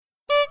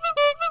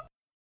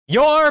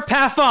Your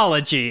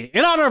Pathology.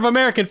 In honor of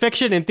American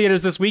fiction in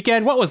theaters this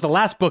weekend, what was the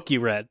last book you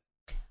read?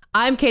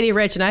 I'm Katie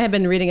Rich, and I have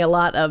been reading a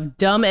lot of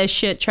dumb as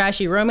shit,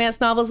 trashy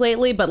romance novels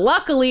lately, but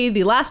luckily,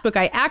 the last book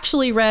I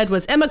actually read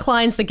was Emma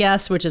Cline's The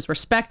Guest, which is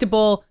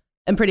respectable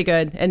and pretty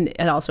good, and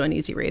also an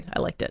easy read.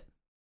 I liked it.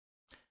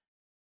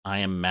 I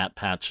am Matt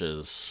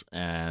Patches,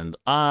 and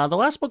the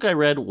last book I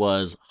read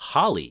was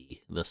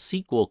Holly, the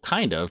sequel,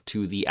 kind of,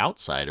 to The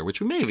Outsider,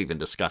 which we may have even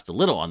discussed a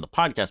little on the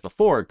podcast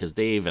before, because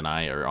Dave and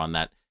I are on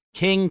that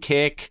King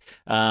kick.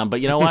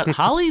 But you know what?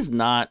 Holly's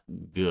not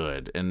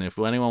good. And if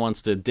anyone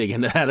wants to dig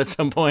into that at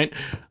some point,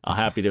 I'm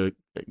happy to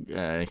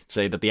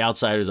say that The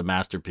Outsider is a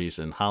masterpiece.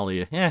 And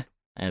Holly, I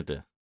had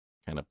to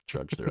kind of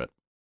trudge through it.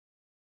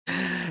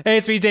 Hey,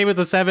 it's me, Dave with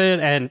the 7,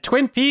 and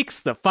Twin Peaks: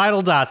 The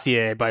Final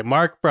Dossier by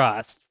Mark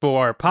Frost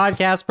for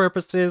podcast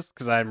purposes,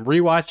 because I'm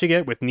rewatching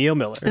it with Neil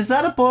Miller. Is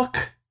that a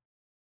book?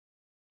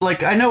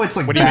 Like, I know it's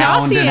like What do you-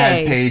 bound and Dossier.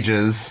 has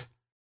pages,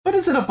 but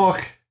is it a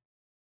book?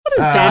 What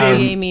does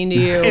dossier mean to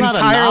you? Not a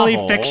Entirely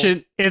novel.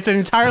 fiction. It's an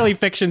entirely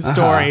fiction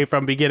story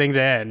from beginning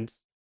to end.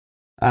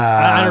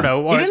 I don't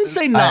know. He didn't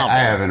say novel. I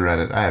haven't read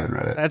it.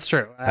 That's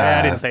true.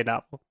 I didn't say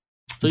novel.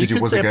 So you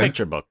could was say it a good?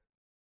 picture book.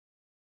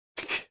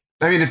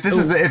 I mean, if this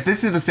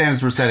is the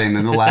standards we're setting,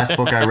 then the last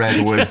book I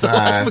read was The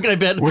last book I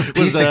read was was,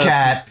 Pete the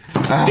Cat.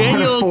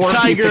 Daniel 4 Pete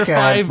Tiger the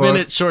Cat 5-minute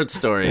books. short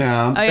stories.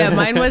 Yeah. Oh, yeah,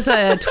 mine was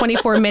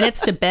 24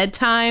 Minutes to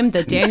Bedtime,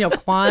 the Daniel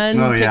Kwan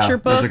Oh yeah, picture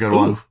book. that's a good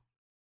one.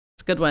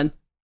 It's a good one.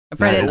 I've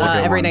read That it is a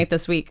good every one. night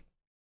this week.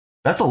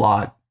 That's a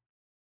lot.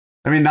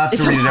 I mean, not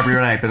It's to a read it lot. every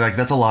night, but like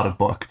that's a lot of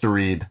book to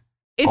read.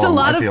 It's a I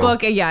lot of feel.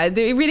 book. Yeah,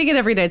 reading it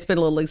every night's been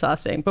a little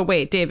exhausting. But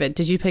wait, David,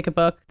 did you pick a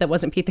book that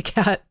wasn't Pete the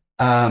Cat?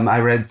 I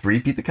read 3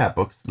 Pete the Cat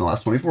books in the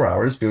last 24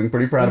 hours. Feeling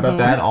pretty proud about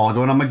that. All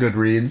going on my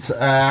Goodreads.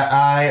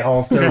 I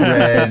also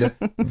read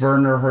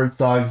Werner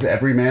Herzog's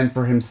Every Man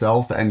for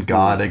Himself and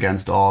God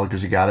Against All,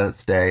 because you gotta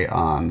stay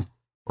on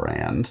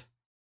brand.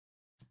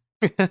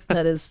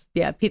 That is,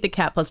 yeah, Pete the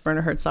Cat plus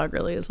Werner Herzog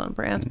really is on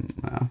brand.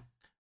 Yeah.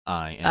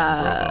 I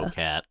am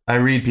RoboCat. I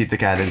read Pete the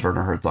Cat in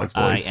Werner Herzog's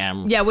I voice.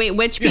 am. Yeah, wait,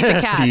 which Pete the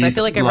Cats? I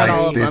feel like I read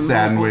likes all of the them.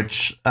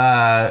 sandwich.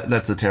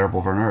 That's a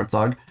terrible Werner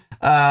Herzog.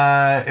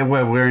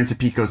 We're into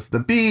Pete Goes to the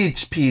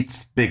Beach,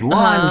 Pete's Big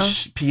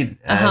Lunch, Pete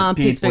Pete's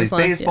Big plays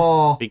Lunch, yeah.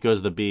 baseball. Pete goes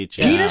to the beach.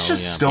 Pete is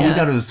just stoned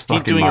Yeah. out of his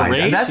fucking doing a mind.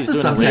 race? And that's He's the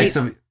doing a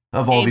subtext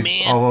of all Hey, these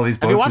man. all these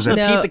books. Have you watched is the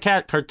that No. Pete the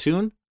Cat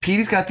cartoon?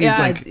 Petey's got these Yeah,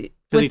 like he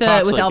with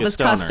talks like a Elvis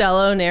stoner.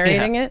 Costello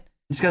narrating it.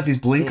 he's got these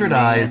blinkered Hey, man.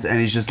 eyes, and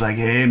he's just like,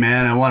 "Hey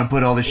man, I want to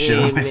put all this shit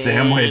on my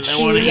sandwich."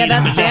 Yeah,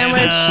 that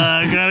sandwich.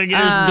 I gotta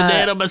get this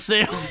banana on my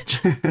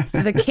sandwich.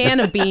 The can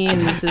of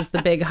beans is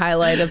the big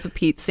highlight of the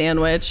Pete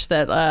sandwich.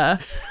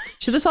 That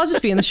should this all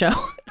just be in the show?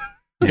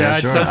 Yeah,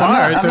 sure. so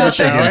far it's in the not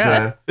show, big yeah.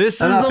 into- This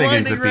is I'm not the big lightning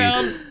into Pete.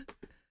 round.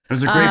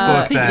 There's a great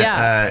book that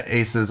yeah.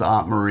 Ace's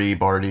Aunt Marie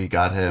Barty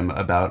got him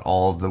about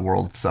all of the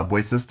world's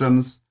subway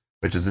systems,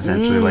 which is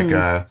essentially like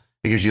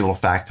it gives you little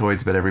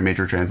factoids about every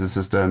major transit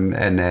system,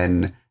 and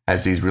then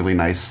has these really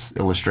nice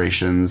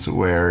illustrations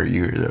where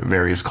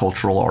various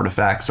cultural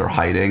artifacts are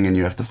hiding and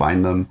you have to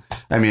find them.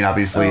 I mean,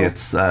 obviously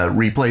its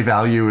replay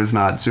value is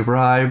not super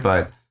high,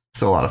 but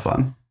still a lot of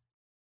fun.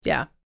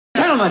 Yeah.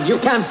 Gentlemen, you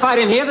can't fight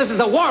in here. This is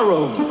the war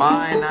room.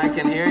 Fine, I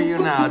can hear you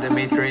now,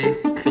 Dimitri.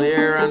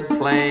 Clear and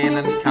plain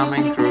and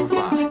coming through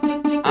fine.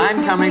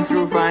 I'm coming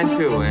through fine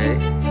too,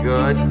 eh?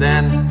 Good.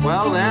 Then,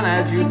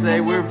 as you say,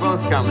 we're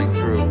both coming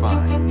through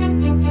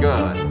fine.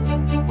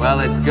 Good. Well,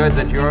 it's good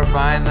that you're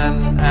fine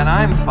and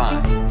I'm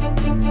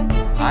fine.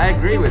 I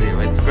agree with you.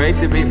 It's great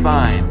to be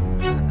fine.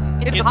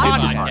 It's a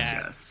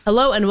podcast.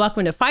 Hello and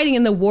welcome to Fighting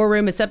in the War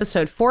Room. It's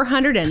episode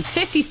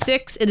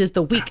 456. It is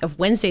the week of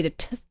Wednesday,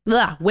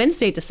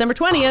 December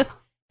 20th.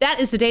 That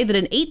is the day that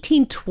in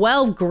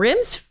 1812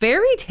 Grimm's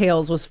Fairy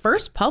Tales was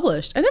first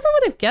published. I never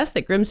would have guessed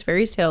that Grimm's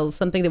Fairy Tales is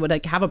something that would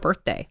like have a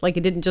birthday. Like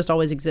it didn't just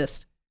always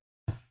exist.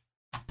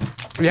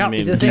 Yeah, I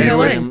mean, The thing it I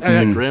was,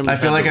 learned. Grimm's I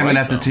feel had like the I'm gonna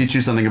right, have to teach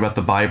you something about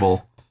the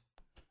Bible.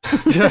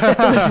 It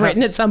was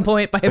written at some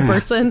point by a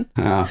person.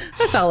 Yeah.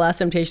 I saw Last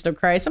Temptation of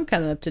Christ. I'm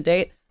kind of up to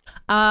date.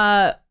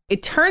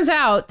 It turns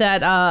out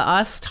that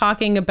us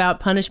talking about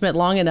punishment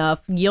long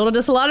enough yielded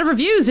us a lot of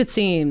reviews, it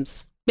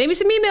seems. Maybe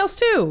some emails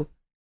too.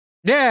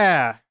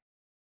 yeah.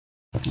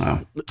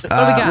 Well, we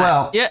got?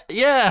 well, Yeah.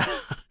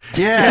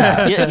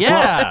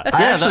 yeah.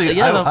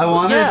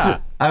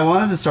 I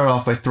wanted to start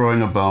off by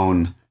throwing a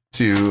bone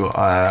to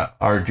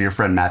our dear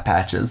friend Matt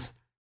Patches,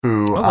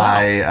 who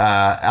I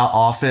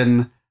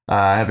often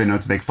have been known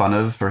to make fun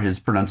of for his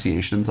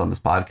pronunciations on this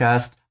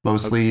podcast,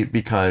 mostly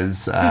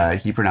because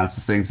he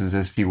pronounces things as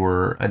if he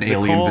were an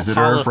alien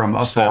visitor from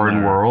a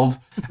foreign world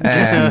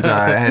and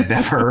had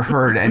never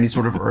heard any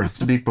sort of Earth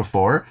speak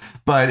before.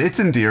 But it's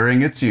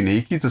endearing, it's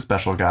unique, he's a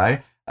special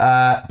guy.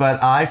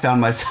 But I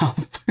found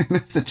myself in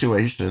a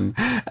situation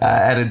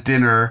at a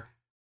dinner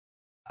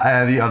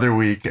the other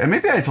week, and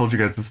maybe I told you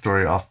guys the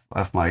story off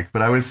mic,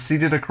 but I was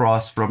seated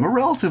across from a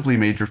relatively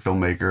major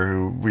filmmaker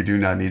who we do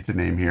not need to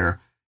name here,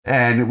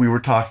 and we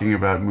were talking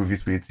about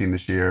movies we had seen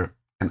this year,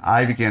 and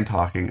I began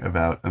talking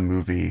about a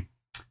movie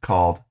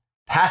called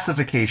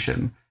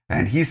Pacification.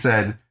 And he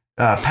said,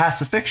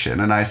 pacifiction.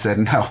 And I said,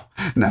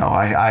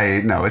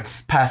 no,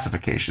 it's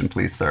pacification,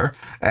 please, sir.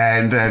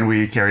 And then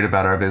we carried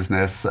about our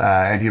business,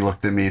 and he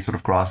looked at me sort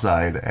of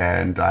cross-eyed,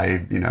 and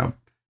I,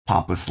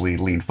 pompously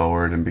leaned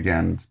forward and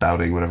began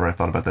spouting whatever I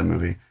thought about that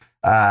movie.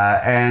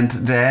 And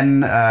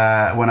then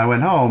when I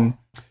went home,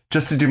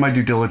 just to do my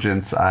due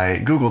diligence,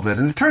 I Googled it,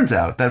 and it turns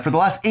out that for the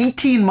last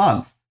 18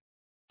 months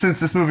since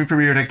this movie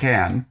premiered at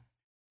Cannes,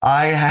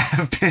 I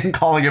have been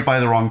calling it by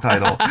the wrong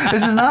title.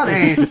 This is not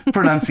a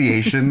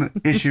pronunciation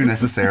issue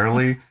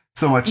necessarily,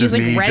 so much as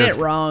me just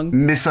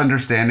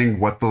misunderstanding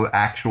what the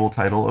actual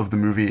title of the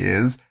movie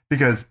is,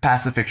 because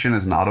pacifiction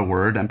is not a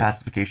word and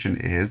pacification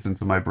is, and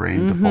so my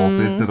brain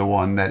defaulted to the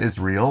one that is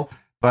real.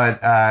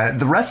 But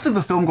the rest of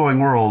the film-going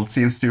world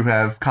seems to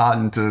have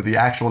cottoned to the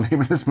actual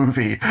name of this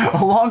movie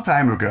a long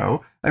time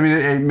ago. I mean,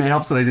 it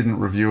helps that I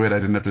didn't review it. I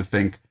didn't have to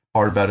think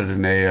hard about it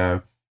in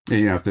a...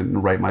 have to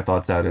write my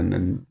thoughts out,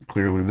 and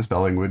clearly the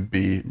spelling would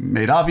be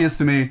made obvious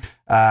to me.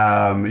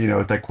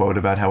 That quote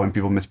about how when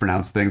people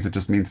mispronounce things, it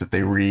just means that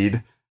they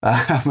read.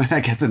 And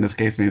I guess in this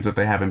case means that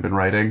they haven't been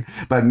writing.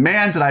 But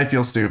man, did I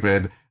feel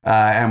stupid,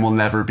 and will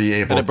never be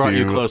able to. And it brought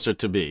you closer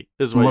to me.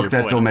 Is what look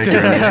that filmmaker.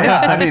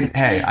 Yeah, I mean,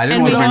 hey, I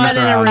didn't want to bring this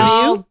around.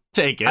 I'll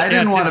take it. I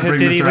didn't want to bring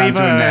this around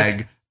to a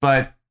neg,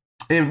 but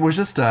it was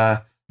just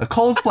a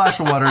cold splash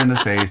of water in the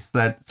face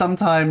that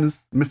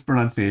sometimes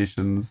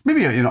mispronunciations,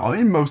 maybe,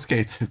 in most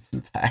cases,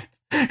 in fact,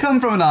 come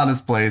from an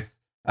honest place,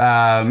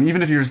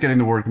 even if you're just getting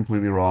the word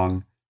completely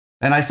wrong.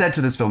 And I said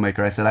to this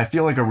filmmaker, I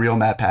feel like a real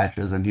Matt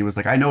Patches, and he was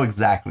like, I know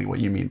exactly what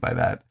you mean by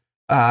that.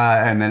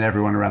 And then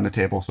everyone around the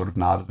table sort of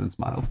nodded and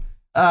smiled.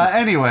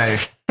 Anyway,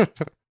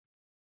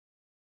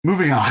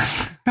 moving on.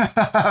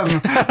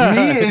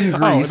 Me in Greece.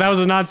 Oh, that was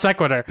a non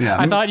sequitur. Yeah,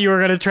 I thought you were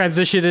going to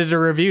transition into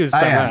reviews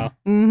somehow.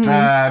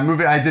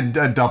 I did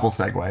a double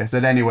segue. I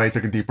said anyway,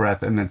 took a deep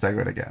breath, and then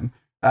segued again.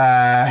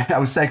 I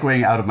was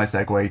segueing out of my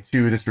segue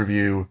to this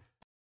review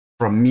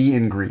from Me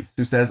in Greece,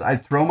 who says,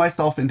 I'd throw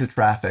myself into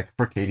traffic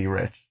for Katie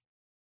Rich.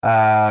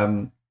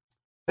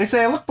 They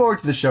say, I look forward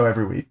to the show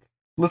every week.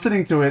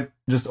 Listening to it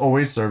just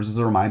always serves as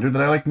a reminder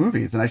that I like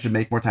movies and I should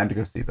make more time to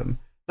go see them.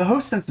 The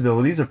host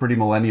sensibilities are pretty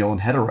millennial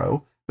and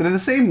hetero, but in the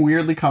same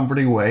weirdly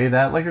comforting way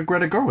that, like, a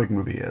Greta Gerwig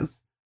movie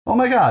is. Oh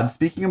my god,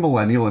 speaking of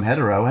millennial and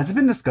hetero, has it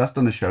been discussed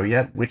on the show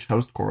yet which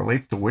host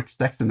correlates to which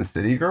Sex in the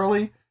City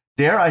girly?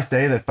 Dare I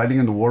say that Fighting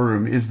in the War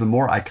Room is the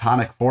more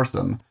iconic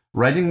foursome.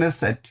 Writing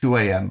this at 2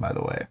 a.m., by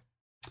the way.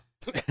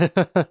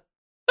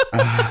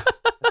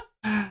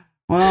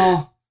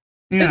 Well...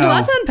 There's a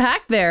lot to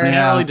unpack there. I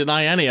can't really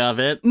deny any of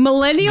it.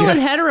 Millennial and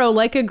hetero,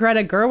 like a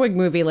Greta Gerwig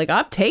movie. Like,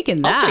 I'm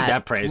taking that. I'll take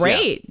that praise.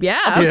 Great. Yeah,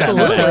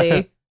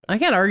 absolutely. I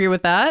can't argue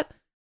with that.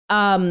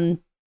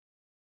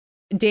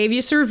 Dave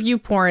used to review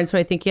porn, so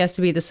I think he has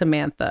to be the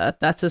Samantha.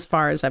 That's as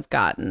far as I've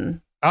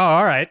gotten. Oh,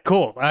 all right.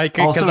 Cool.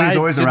 Also, he's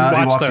always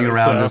walking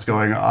around just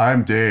going,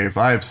 I'm Dave.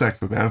 I have sex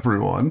with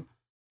everyone.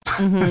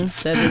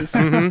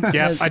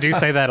 Yeah, I do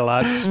say that a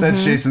lot.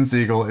 That's Jason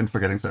Segel in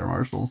Forgetting Sarah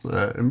Marshall's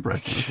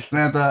impression.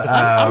 Samantha,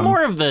 I'm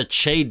more of the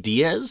Che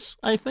Diaz,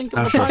 I think,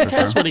 of the podcast.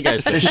 Sure. What do you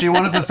guys think? Is she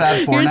one of the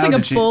fat four now? Here's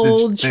like a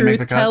bold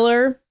truth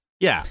teller.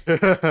 Yeah.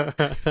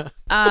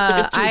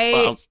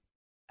 I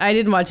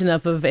didn't watch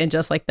enough of And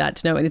Just Like That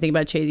to know anything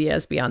about Che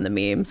Diaz beyond the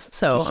memes,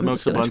 so I'm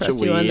just going to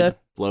trust you on the...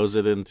 blows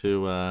it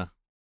into...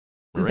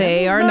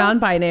 They are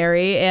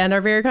non-binary and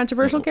are very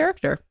controversial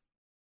character.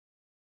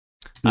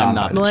 I'm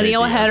not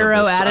millennial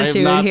hetero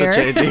attitude here.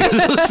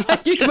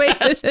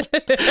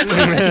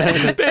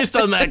 Based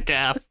on that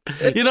gap.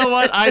 You know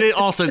what? I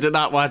also did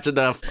not watch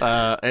enough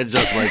And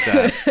Just Like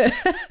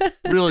That.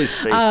 Really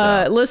spaced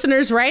out.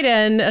 Listeners, write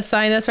in,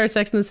 assign us our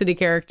Sex and the City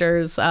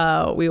characters.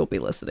 We will be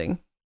listening.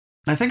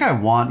 I think I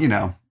want,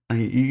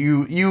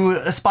 you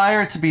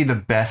aspire to be the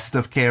best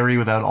of Carrie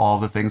without all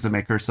the things that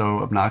make her so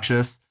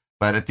obnoxious.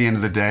 But at the end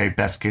of the day,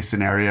 best case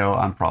scenario,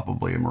 I'm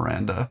probably a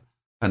Miranda.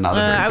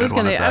 Another I was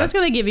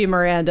gonna give you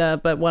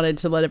Miranda, but wanted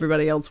to let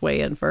everybody else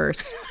weigh in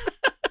first.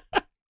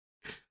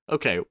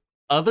 Okay,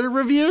 other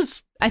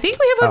reviews? I think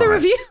we have other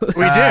reviews. We do.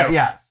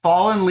 Yeah,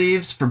 Fallen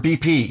Leaves for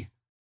BP.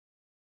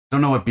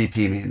 Don't know what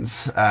BP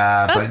means.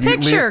 Best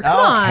picture.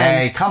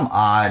 Come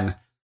on.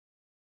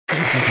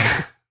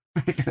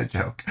 Making a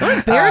joke. Don't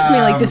embarrass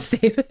me like this,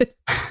 David.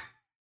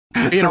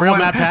 Being a real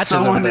Matt Patches.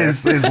 Someone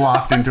is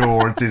locked into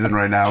award season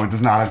right now and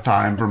does not have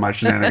time for my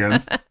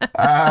shenanigans.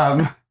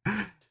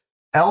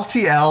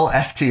 LTL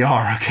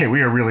FTR. Okay,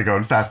 we are really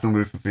going fast and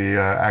loose with the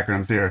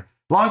acronyms here.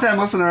 Long-time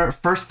listener,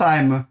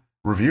 first-time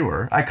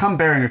reviewer. I come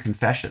bearing a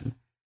confession.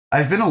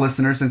 I've been a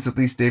listener since at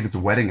least David's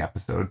wedding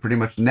episode, pretty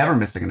much never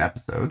missing an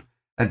episode.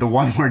 And the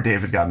one where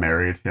David got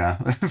married. Yeah,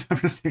 I'm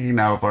just thinking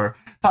now of our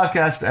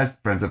podcast as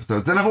Friends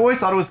episodes. And I've always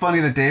thought it was funny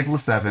that Dave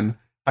LeSeven,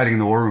 Fighting in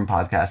the War Room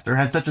podcaster,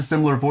 had such a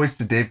similar voice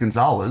to Dave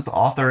Gonzalez,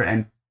 author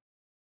and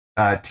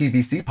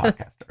TBC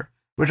podcaster,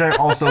 which I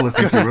also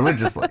listen to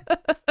religiously.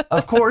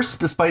 Of course,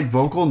 despite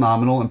vocal,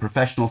 nominal, and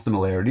professional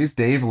similarities,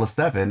 Dave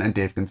LeSeven and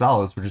Dave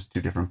Gonzalez were just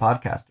two different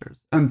podcasters.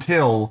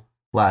 Until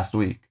last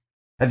week.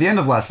 At the end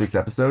of last week's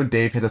episode,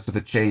 Dave hit us with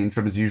a change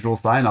from his usual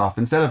sign-off.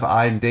 Instead of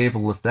I'm Dave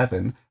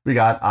Le7, we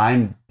got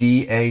I'm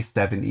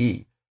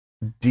DA7E.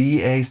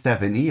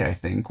 DA7E, I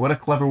think. What a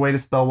clever way to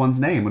spell one's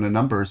name when a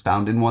number is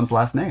found in one's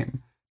last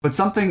name. But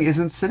something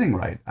isn't sitting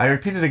right. I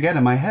repeat it again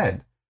in my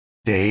head.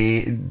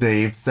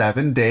 Dave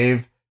 7,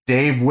 Dave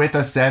with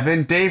a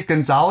 7, Dave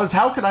Gonzalez.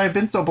 How could I have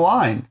been so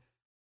blind?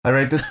 I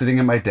write this sitting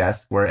at my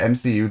desk where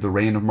MCU, the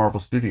reign of Marvel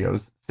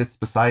Studios, sits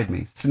beside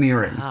me,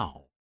 sneering. Wow.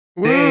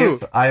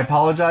 Dave, I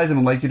apologize and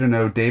would like you to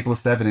know Dave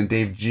Le7 and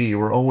Dave G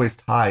were always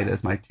tied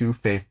as my two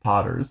fave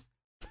Potters.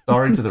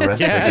 Sorry to the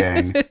rest of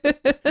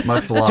the gang.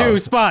 Much love. 2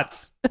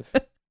 spots.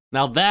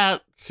 Now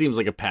that seems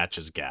like a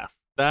Patches gaffe.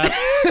 That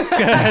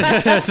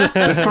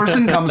This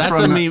person comes that's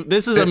from a meme.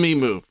 This is a meme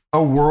move.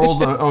 a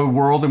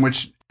world in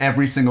which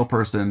every single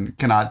person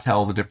cannot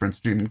tell the difference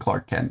between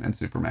Clark Kent and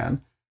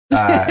Superman.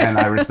 And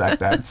I respect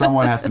that.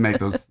 Someone has to make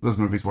those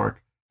movies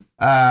work.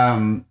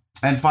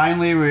 And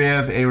finally, we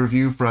have a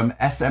review from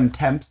SM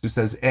Temps who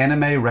says,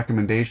 anime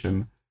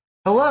recommendation.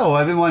 Hello,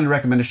 I've been wanting to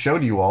recommend a show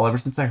to you all ever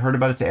since I heard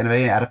about its anime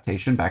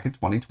adaptation back in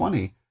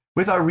 2020.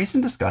 With our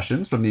recent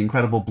discussions from the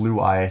incredible Blue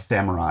Eye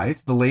Samurai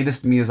to the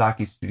latest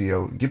Miyazaki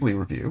Studio Ghibli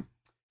review,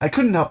 I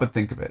couldn't help but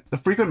think of it. The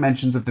frequent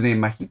mentions of the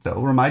name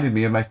Mahito reminded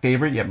me of my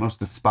favorite yet most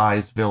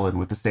despised villain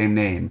with the same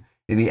name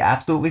in the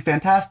absolutely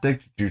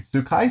fantastic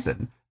Jujutsu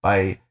Kaisen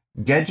by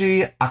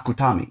Geiji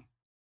Akutami.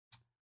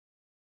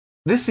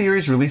 This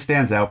series really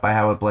stands out by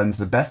how it blends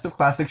the best of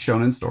classic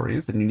shonen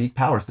stories and unique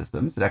power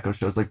systems. It echoes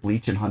shows like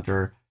Bleach and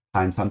Hunter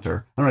x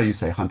Hunter. I don't know how you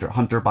say Hunter.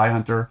 Hunter by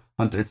Hunter.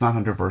 Hunter. It's not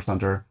Hunter versus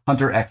Hunter.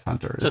 Hunter x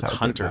Hunter. It's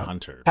Hunter x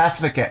Hunter.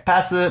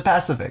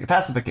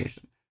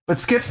 Pacification. But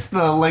skips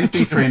the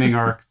lengthy training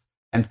arcs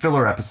and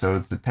filler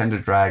episodes that tend to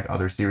drag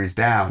other series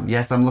down.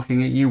 Yes, I'm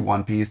looking at you,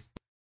 One Piece.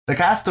 The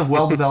cast of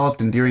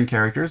well-developed, endearing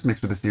characters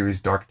mixed with the series'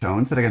 dark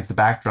tones set against the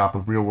backdrop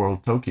of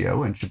real-world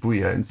Tokyo and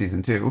Shibuya in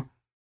Season 2.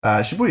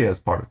 Shibuya is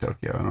part of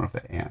Tokyo. I don't know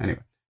if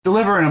anyway.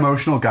 Deliver an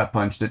emotional gut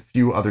punch that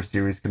few other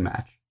series can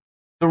match.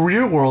 The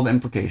real-world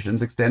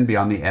implications extend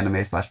beyond the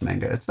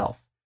anime/manga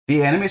itself.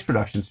 The anime's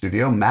production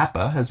studio,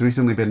 MAPPA, has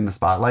recently been in the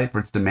spotlight for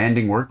its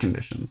demanding work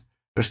conditions.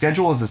 Their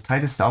schedule is as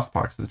tight as South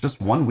Park's, with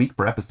just 1 week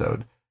per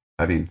episode.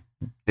 I mean,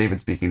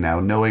 David speaking now,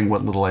 knowing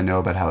what little I know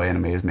about how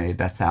anime is made,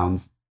 that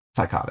sounds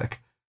psychotic.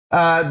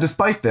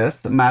 Despite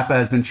this, MAPPA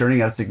has been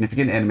churning out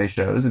significant anime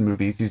shows and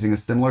movies using a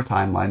similar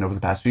timeline over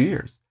the past few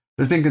years.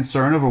 There's been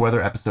concern over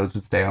whether episodes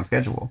would stay on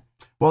schedule.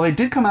 While they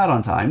did come out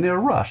on time, they were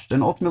rushed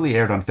and ultimately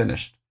aired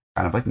unfinished,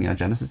 kind of like Neon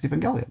Genesis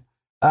Evangelion.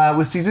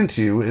 With Season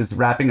 2 is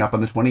wrapping up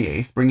on the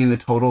 28th, bringing the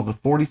total to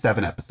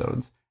 47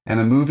 episodes, and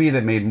a movie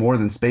that made more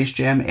than Space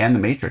Jam and The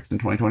Matrix in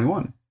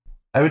 2021.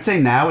 I would say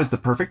now is the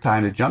perfect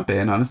time to jump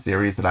in on a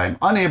series that I am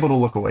unable to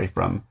look away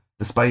from,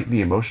 despite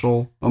the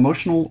emotional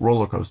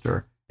roller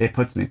coaster it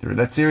puts me through.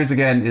 That series,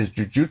 again, is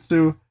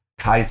Jujutsu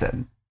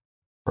Kaisen.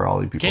 For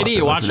all you people. Katie,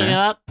 you watching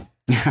that?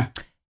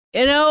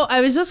 You know,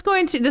 I was just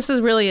going to, this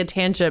is really a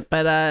tangent,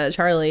 but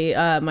Charlie,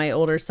 my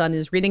older son,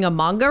 is reading a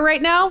manga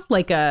right now,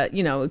 like,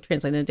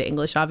 translated into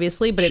English,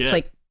 obviously, but it's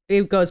like,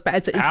 it goes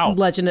back,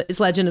 it's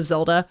Legend of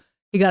Zelda.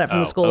 He got it from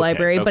the school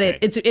library, but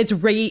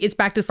it's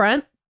back to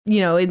front,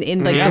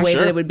 in like the way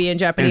that it would be in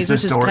Japanese,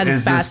 which is kind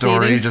of fascinating. Is the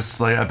story just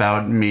like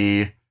about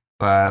me,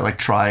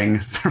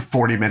 trying for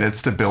 40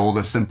 minutes to build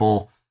a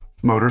simple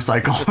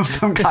motorcycle of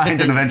some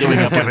kind and eventually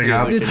just giving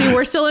up? See,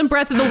 we're still in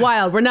Breath of the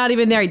Wild. We're not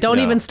even there. Don't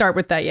even start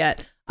with that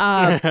yet.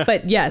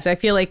 But yes, I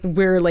feel like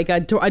we're like a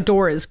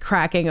door is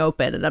cracking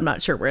open and I'm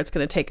not sure where it's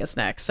going to take us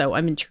next. So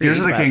I'm intrigued. Tears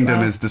of the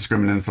Kingdom is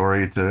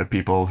discriminatory to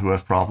people who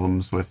have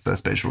problems with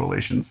spatial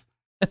relations.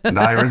 And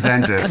I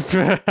resent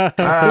it.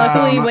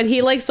 Luckily, what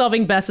he likes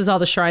solving best is all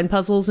the shrine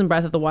puzzles in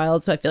Breath of the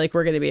Wild. So I feel like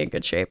we're going to be in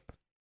good shape.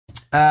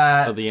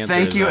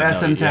 Thank you,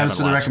 SM Temps,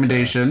 for the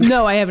recommendation.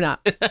 No, I have not.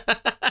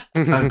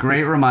 A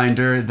great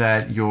reminder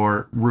that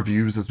your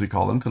reviews, as we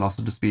call them, can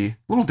also just be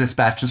little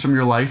dispatches from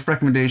your life,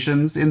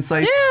 recommendations,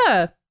 insights,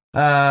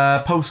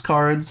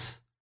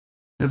 postcards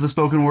of the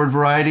spoken word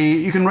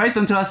variety. You can write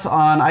them to us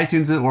on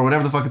iTunes or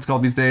whatever the fuck it's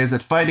called these days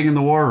at Fighting in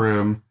the War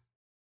Room.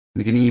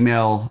 You can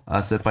email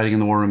us at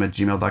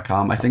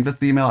fightinginthewarroom@gmail.com. I think that's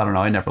the email. I don't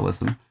know. I never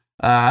listen.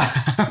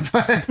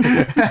 But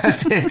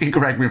Dave can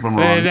correct me if I'm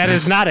wrong. That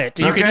is not it.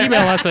 You can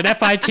email us at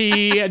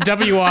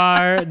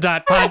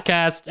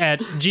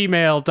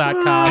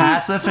fitwr.podcast@gmail.com.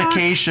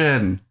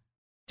 Pacification.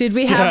 Did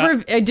we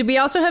have? Did we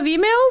also have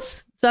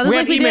emails? We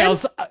have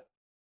emails.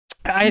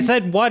 I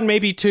said 1,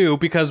 maybe 2,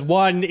 because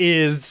 1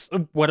 is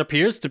what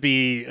appears to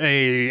be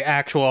a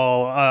actual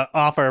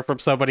offer from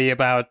somebody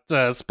about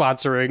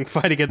sponsoring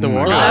Fighting in the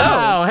War.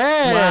 Oh,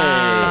 hey!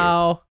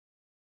 Wow.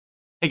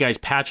 Hey guys,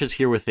 Patches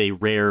here with a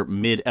rare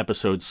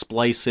mid-episode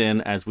splice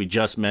in. As we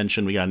just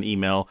mentioned, we got an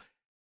email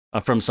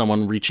from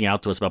someone reaching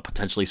out to us about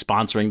potentially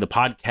sponsoring the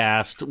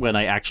podcast. When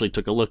I actually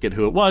took a look at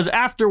who it was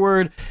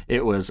afterward,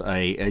 it was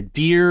a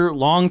dear,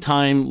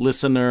 longtime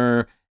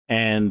listener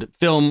and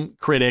film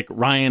critic,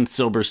 Ryan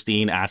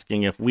Silberstein,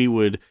 asking if we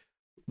would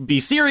be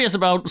serious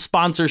about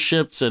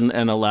sponsorships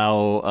and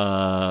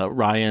allow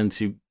Ryan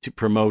to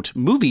promote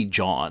Movie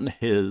John,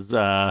 his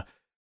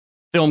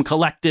film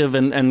collective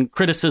and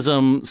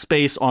criticism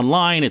space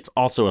online. It's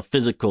also a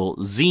physical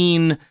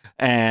zine.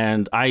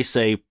 And I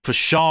say, for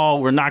sure,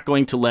 we're not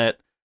going to let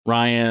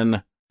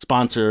Ryan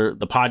sponsor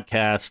the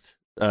podcast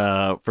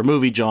for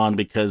Movie John,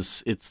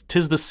 because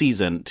tis the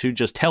season to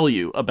just tell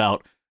you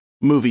about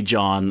Movie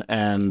John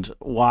and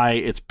why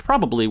it's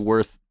probably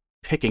worth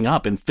picking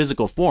up in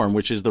physical form,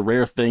 which is the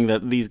rare thing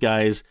that these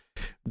guys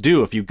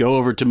do. If you go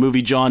over to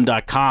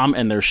moviejohn.com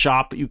and their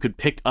shop, you could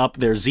pick up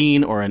their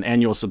zine or an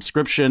annual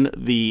subscription.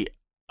 The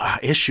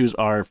issues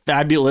are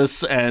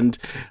fabulous, and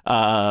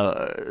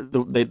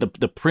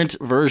the print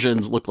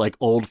versions look like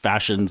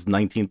old-fashioned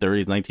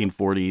 1930s,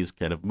 1940s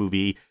kind of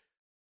movie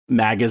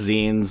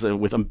magazines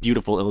with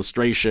beautiful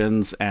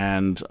illustrations.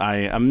 And I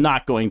am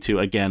not going to,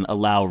 again,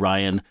 allow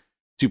Ryan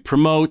to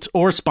promote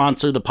or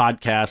sponsor the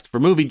podcast for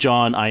Movie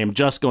John. I am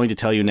just going to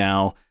tell you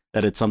now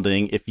that it's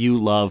something, if you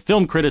love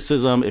film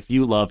criticism, if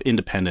you love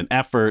independent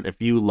effort,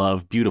 if you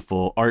love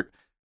beautiful art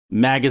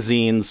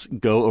magazines,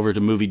 go over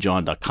to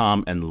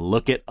moviejohn.com and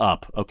look it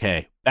up.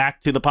 Okay,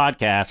 back to the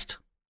podcast.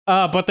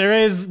 But there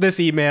is this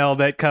email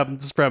that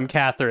comes from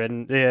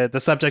Catherine. The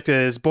subject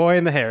is Boy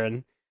and the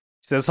Heron.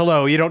 She says,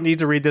 hello, you don't need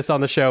to read this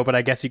on the show, but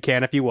I guess you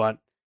can if you want.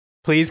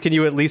 Please, can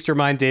you at least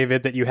remind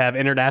David that you have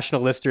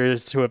international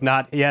listeners who have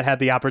not yet had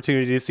the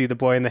opportunity to see The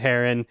Boy and the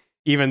Heron,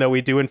 even though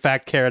we do in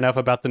fact care enough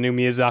about the new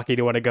Miyazaki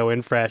to want to go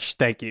in fresh.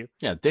 Thank you.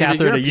 Yeah, David,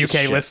 Catherine, a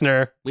UK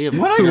listener who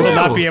will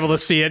not be able to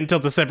see it until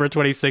December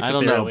 26th. I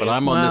don't know, but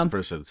I'm on this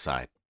person's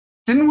side.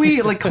 Didn't we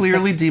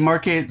clearly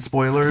demarcate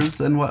spoilers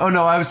and what? Oh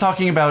no, I was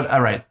talking about.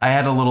 All right, I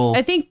had a little.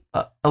 I think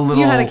a little.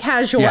 You had a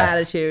casual yes.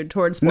 attitude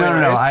towards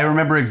spoilers. No. I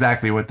remember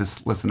exactly what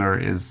this listener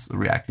is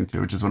reacting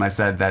to, which is when I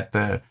said that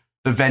the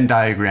Venn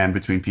diagram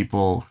between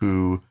people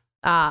who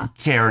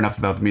care enough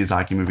about the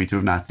Miyazaki movie to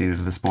have not seen it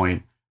at this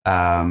point,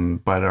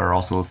 but are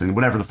also listening.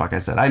 Whatever the fuck I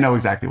said, I know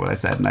exactly what I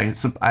said, and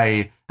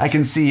I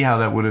can see how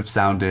that would have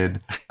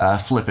sounded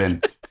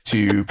flippant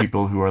to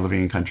people who are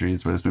living in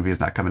countries where this movie is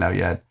not coming out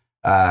yet.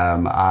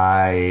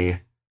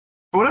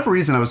 For whatever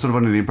reason, I was sort of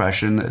under the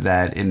impression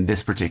that in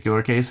this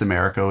particular case,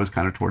 America was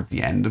kind of towards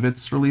the end of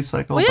its release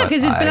cycle. Well, yeah,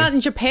 because it's been out in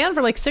Japan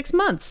for like 6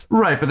 months.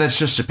 Right, but that's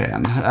just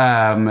Japan.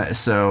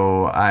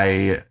 So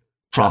I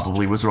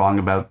probably was wrong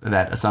about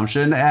that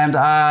assumption, and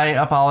I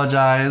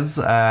apologize.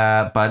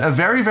 But a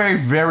very, very,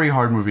 very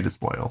hard movie to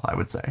spoil, I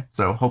would say.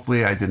 So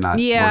hopefully I did not.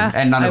 Yeah,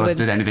 and none of us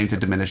did anything to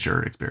diminish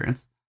your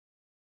experience.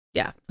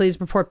 Yeah,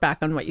 please report back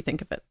on what you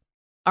think of it.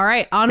 All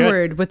right,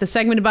 onward with the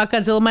segment about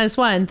Godzilla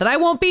 -1 that I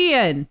won't be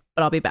in,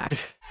 but I'll be back.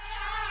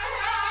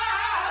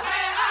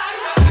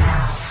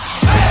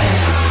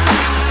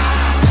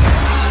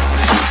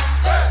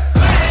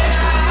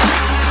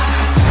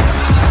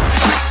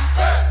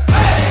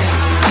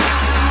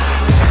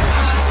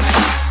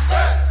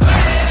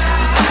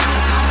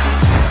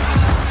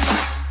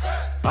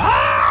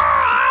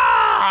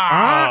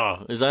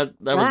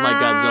 That was my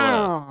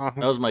Godzilla.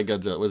 That was my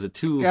Godzilla. Was it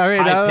too I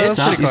mean, high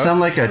pitched? You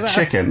sound like a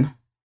chicken.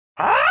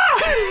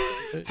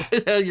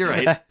 You're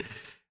right.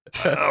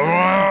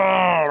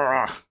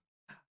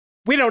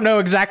 We don't know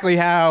exactly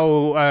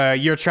how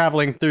you're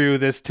traveling through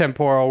this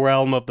temporal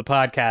realm of the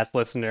podcast,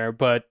 listener,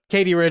 but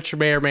Katie Rich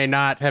may or may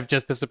not have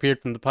just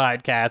disappeared from the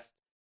podcast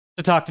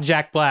to talk to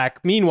Jack Black.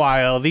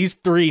 Meanwhile, these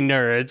three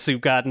nerds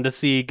who've gotten to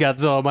see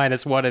Godzilla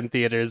 -1 in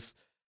theaters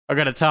are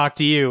going to talk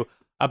to you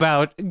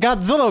about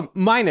Godzilla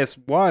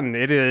 -1.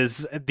 It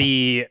is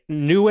the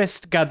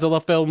newest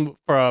Godzilla film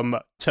from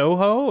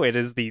Toho. It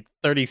is the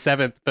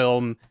 37th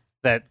film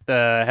that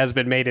has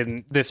been made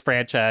in this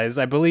franchise.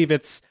 I believe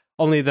it's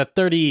only the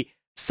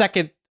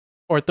 32nd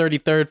or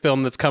 33rd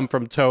film that's come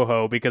from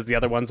Toho, because the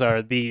other ones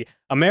are the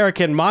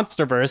American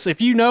Monsterverse. If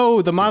you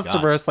know the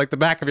Monsterverse like the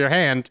back of your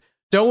hand,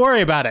 don't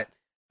worry about it.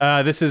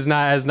 This has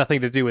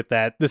nothing to do with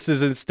that. This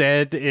is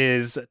instead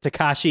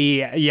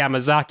Takashi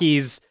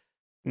Yamazaki's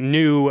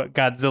new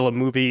Godzilla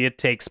movie. It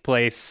takes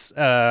place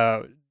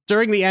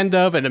during the end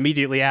of and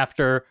immediately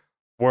after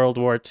World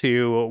War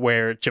II,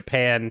 where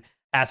Japan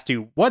has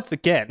to once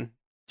again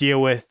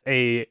deal with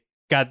a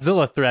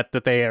Godzilla threat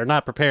that they are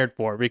not prepared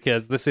for,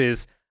 because this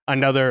is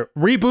another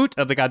reboot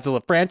of the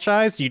Godzilla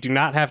franchise. You do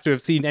not have to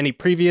have seen any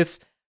previous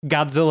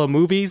Godzilla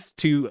movies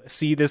to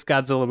see this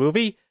Godzilla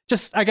movie.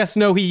 Just, I guess,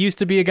 know he used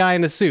to be a guy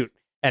in a suit,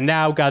 and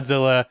now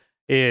Godzilla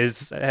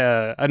is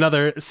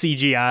another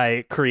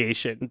CGI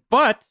creation.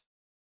 But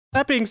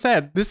that being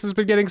said, this has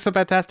been getting some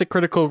fantastic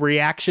critical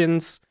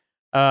reactions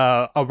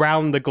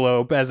around the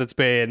globe as it's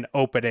been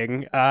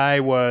opening. I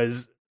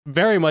was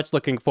very much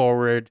looking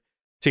forward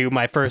to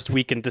my first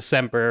week in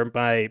December,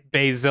 my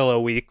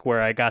Bayzilla week,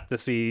 where I got to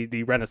see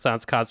the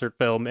Renaissance concert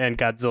film and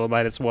Godzilla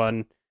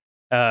 -1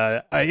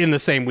 in the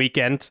same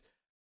weekend.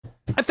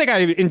 I think I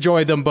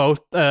enjoyed them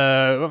both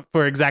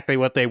for exactly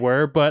what they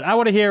were, but I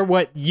want to hear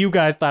what you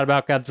guys thought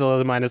about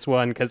Godzilla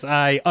 -1, because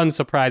I,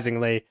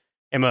 unsurprisingly,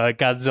 am a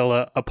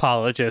Godzilla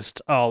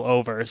apologist all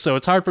over. So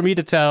it's hard for me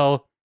to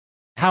tell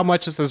how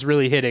much this is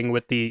really hitting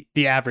with the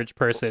average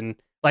person,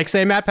 like,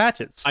 say, Matt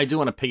Patches. I do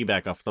want to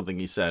piggyback off something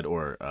you said,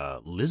 or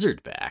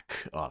lizard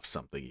back off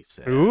something you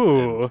said.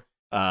 Ooh.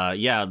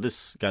 Yeah,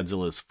 this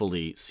Godzilla is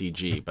fully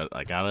CG, but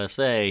I gotta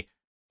say,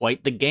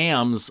 quite the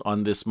gams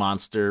on this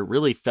monster.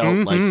 Really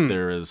felt like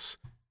there is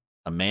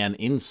a man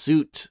in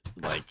suit.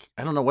 Like,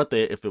 I don't know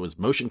if it was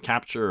motion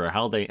capture or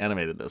how they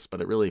animated this,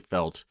 but it really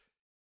felt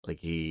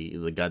like the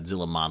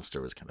Godzilla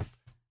monster was kind of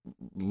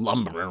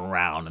lumbering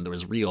around, and there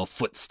was real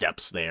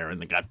footsteps there,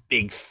 and they got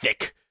big,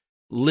 thick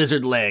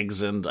lizard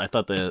legs, and I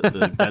thought the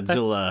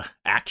Godzilla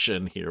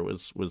action here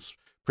was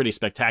pretty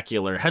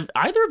spectacular. Have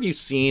either of you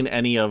seen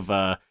any of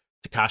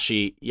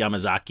Takashi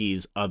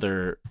Yamazaki's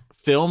other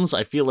films?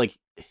 I feel like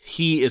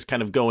he is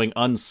kind of going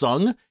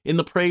unsung in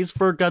the praise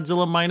for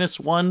Godzilla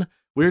 -1,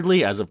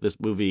 weirdly, as if this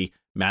movie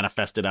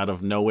manifested out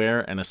of nowhere,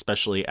 and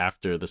especially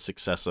after the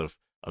success of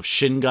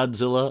Shin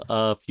Godzilla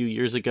a few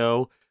years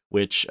ago,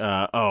 which,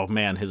 oh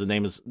man, his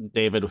name is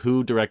David,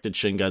 who directed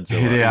Shin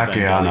Godzilla? Hideaki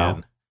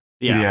Anno.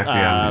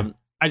 Yeah,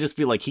 I just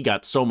feel like he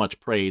got so much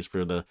praise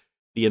for the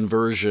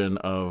inversion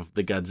of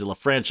the Godzilla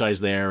franchise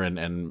there,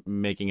 and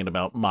making it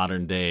about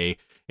modern day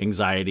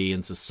anxiety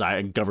and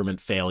society, government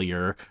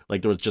failure.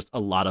 Like, there was just a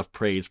lot of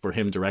praise for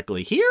him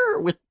directly. Here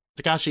with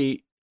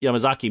Takashi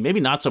Yamazaki, maybe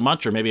not so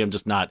much, or maybe I'm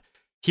just not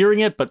hearing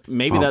it, but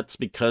maybe that's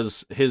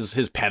because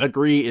his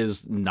pedigree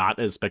is not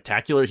as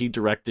spectacular. He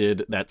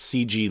directed that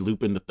CG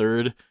Lupin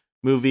III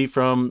movie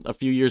from a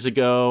few years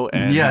ago,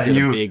 and he did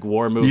a big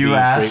war movie. You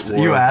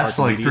asked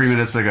like 3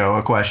 minutes ago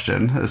a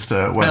question as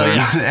to whether or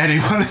not any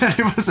of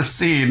us have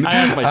seen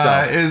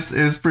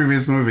his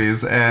previous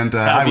movies, and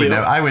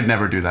I would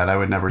never do that. I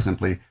would never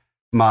simply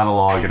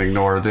monologue and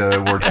ignore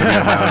the words coming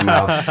out of my own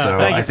mouth. So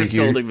I think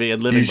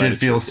you should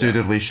feel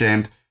suitably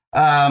shamed.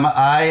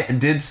 I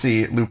did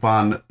see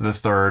Lupin the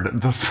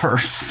Third, the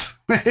first,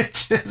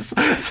 which is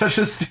such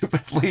a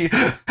stupidly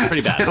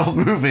titled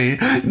movie.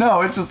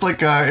 No, it's just like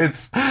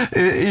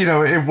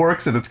it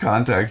works in its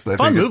context. I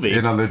Fun think movie.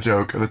 On the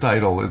joke, the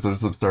title is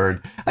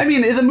absurd. I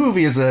mean, the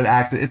movie is an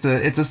act. It's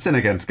a sin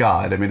against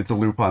God. I mean, it's a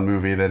Lupin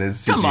movie that is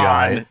CGI. Come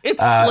on,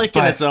 it's slick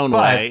in its own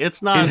way.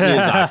 It's not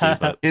Miyazaki,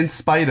 but in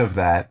spite of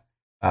that,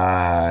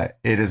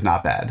 it is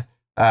not bad.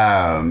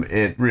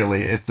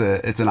 It's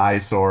an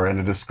eyesore and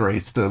a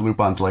disgrace to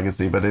Lupin's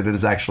legacy, but it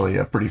is actually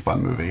a pretty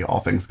fun movie, all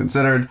things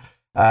considered.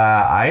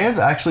 I have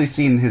actually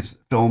seen his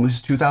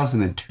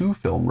 2002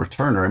 film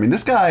Returner. I mean,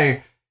 this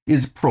guy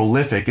is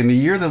prolific. In the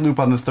year that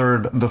Lupin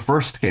the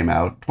First came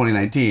out,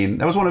 2019,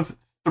 that was one of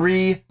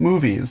 3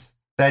 movies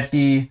that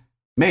he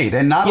made,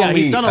 and not only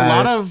he's done a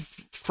lot of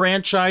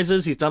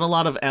franchises. He's done a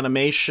lot of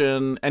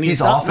animation, and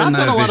he's often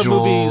not done a lot of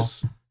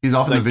movies. He's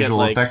often the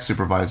visual effects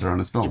supervisor on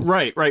his films.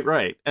 Right.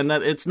 And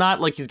that it's not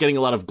like he's getting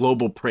a lot of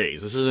global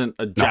praise. This isn't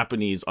a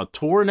Japanese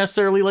auteur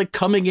necessarily like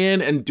coming in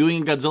and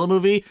doing a Godzilla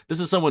movie. This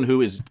is someone who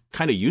is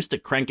kind of used to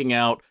cranking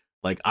out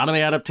like anime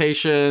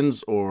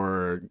adaptations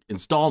or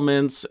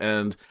installments.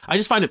 And I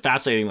just find it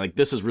fascinating. Like,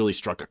 this has really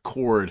struck a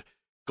chord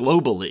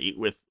globally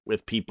with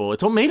people.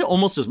 It's made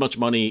almost as much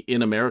money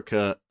in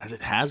America as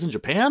it has in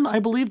Japan, I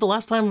believe, the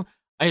last time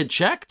I had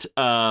checked.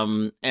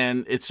 And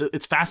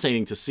it's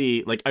fascinating to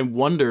see. Like, I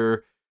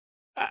wonder...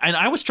 And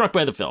I was struck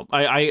by the film.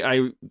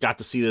 I got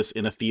to see this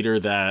in a theater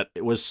that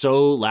it was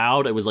so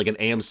loud. It was like an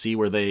AMC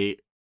where they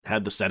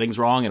had the settings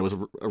wrong, and it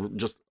was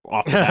just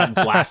off the bat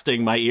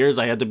blasting my ears.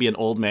 I had to be an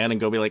old man and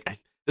go be like, this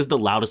is the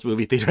loudest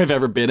movie theater I've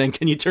ever been in.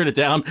 Can you turn it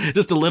down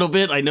just a little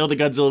bit? I know the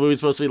Godzilla movie is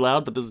supposed to be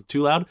loud, but this is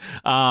too loud.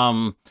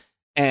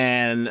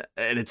 And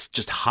it's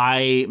just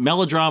high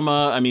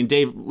melodrama. I mean,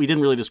 Dave, we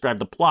didn't really describe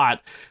the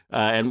plot,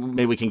 and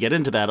maybe we can get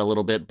into that a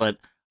little bit, but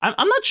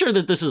I'm not sure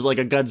that this is like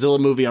a Godzilla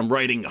movie I'm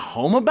writing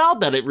home about,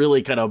 that it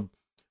really kind of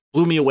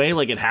blew me away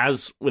like it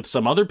has with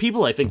some other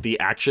people. I think the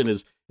action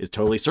is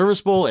totally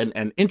serviceable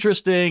and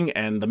interesting,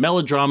 and the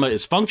melodrama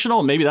is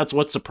functional. Maybe that's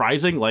what's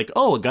surprising. Like, a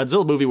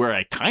Godzilla movie where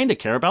I kind of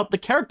care about the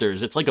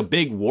characters. It's like a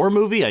big war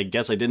movie. I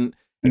guess I didn't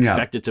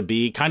expect it to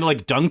be kind of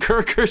like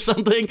Dunkirk or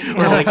something,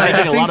 or like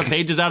taking a lot of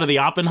pages out of the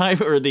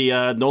Oppenheimer or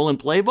the Nolan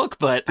playbook.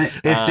 But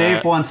if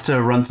Dave wants to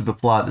run through the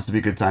plot, this would be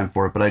a good time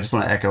for it. But I just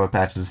want to echo what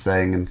Patch is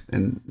saying,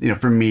 and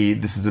for me,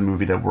 this is a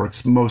movie that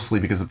works mostly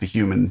because of the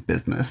human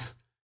business,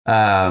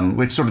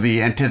 which sort of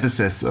the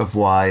antithesis of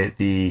why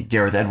the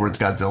Gareth Edwards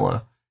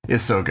Godzilla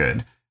is so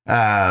good.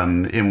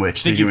 In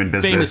which the human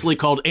business famously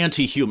called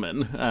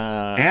anti-human.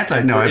 I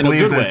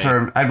believe the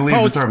term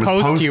is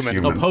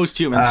post-human. Oh,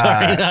 post-human.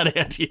 Sorry, not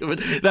anti-human.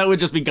 That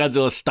would just be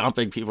Godzilla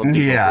stomping people.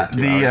 Yeah,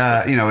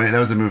 that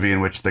was a movie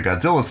in which the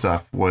Godzilla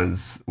stuff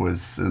was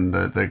and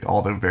the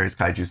all the various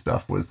kaiju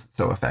stuff was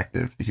so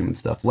effective. The human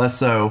stuff less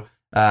so.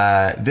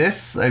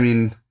 This, I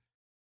mean,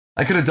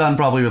 I could have done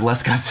probably with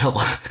less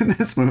Godzilla in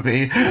this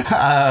movie.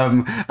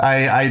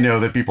 I know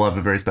that people have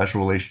a very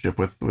special relationship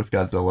with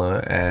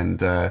Godzilla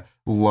and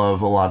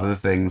love a lot of the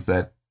things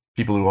that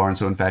people who aren't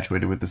so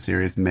infatuated with the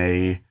series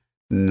may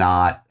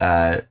not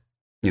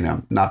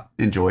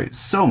enjoy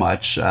so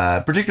much.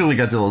 Particularly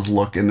Godzilla's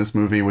look in this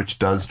movie, which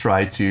does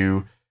try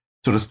to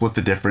sort of split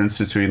the difference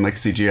between like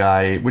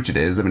CGI, which it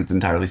is. I mean, it's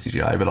entirely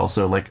CGI, but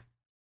also like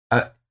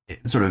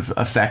sort of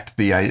affect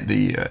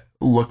the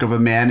look of a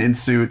man in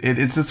suit.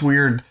 It's this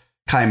weird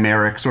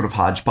chimeric sort of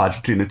hodgepodge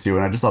between the two,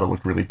 and I just thought it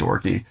looked really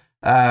dorky.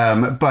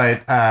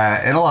 But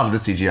and a lot of the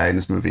CGI in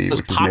this movie,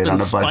 Those which was made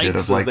on a budget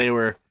of like, they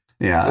were.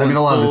 Yeah, I mean,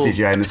 a lot of the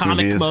CGI in this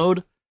movie is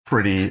mode.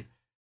 pretty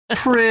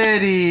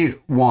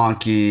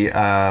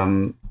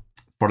wonky.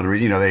 Part of the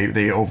reason,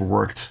 they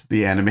overworked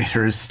the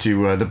animators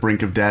to the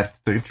brink of death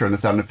to turn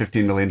this out in a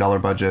 $15 million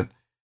budget.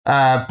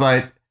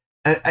 But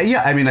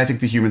yeah, I mean, I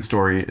think the human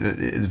story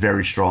is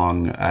very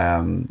strong.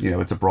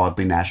 It's a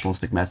broadly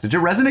nationalistic message. It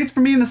resonates for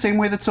me in the same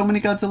way that so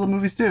many Godzilla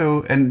movies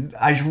do. And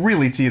I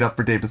really tee it up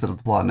for Dave to set up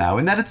the plot now.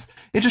 And that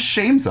it just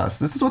shames us.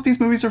 This is what these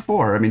movies are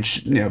for. I mean,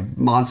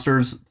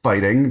 monsters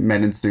fighting,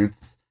 men in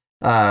suits,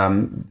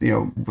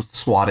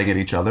 swatting at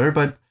each other.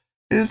 But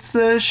it's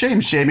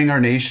shaming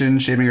our nation,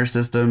 shaming our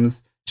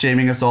systems,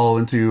 shaming us all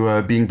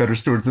into being better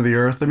stewards of the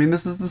earth. I mean,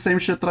 this is the same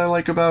shit that I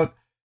like about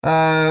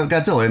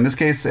Godzilla. In this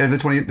case,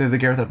 the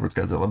Gareth Edwards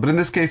Godzilla. But in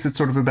this case, it's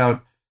sort of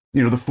about,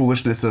 the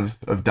foolishness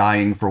of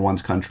dying for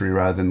one's country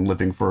rather than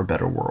living for a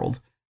better world.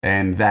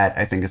 And that,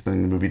 I think, is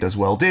something the movie does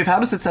well. Dave, how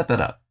does it set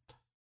that up?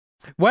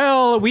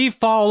 Well, we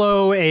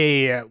follow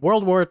a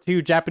World War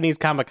II Japanese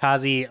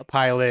kamikaze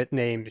pilot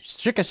named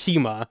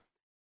Shikishima,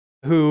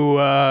 who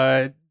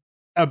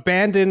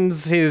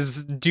abandons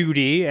his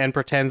duty and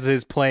pretends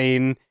his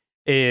plane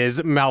is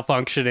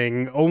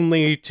malfunctioning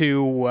only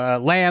to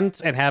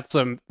land and have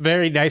some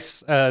very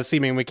nice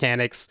seeming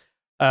mechanics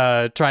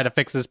try to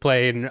fix his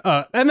plane.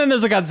 And then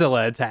there's a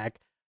Godzilla attack.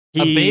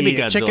 A baby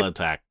Godzilla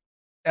attack.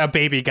 A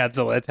baby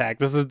Godzilla attack.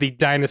 This is the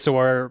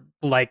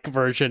dinosaur-like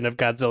version of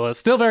Godzilla.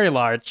 Still very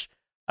large.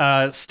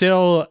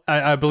 Still,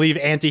 I believe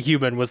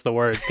anti-human was the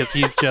word, because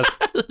he's just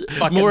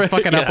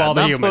fucking up all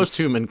the humans. Not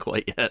post-human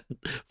quite yet.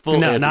 Full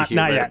no,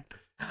 anti-human. not yet.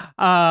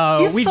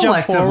 He's we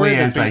selectively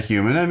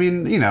anti-human. I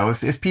mean,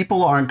 if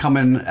people aren't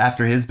coming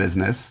after his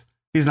business,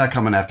 he's not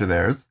coming after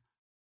theirs.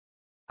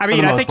 I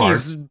mean, I think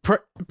he's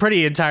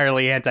pretty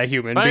entirely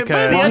anti-human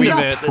because he's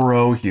not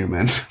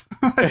pro-human,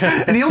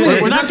 and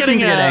we're not getting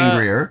get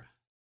angrier.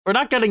 We're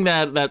not getting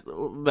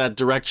that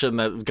direction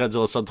that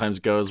Godzilla sometimes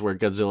goes, where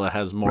Godzilla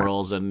has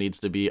morals and needs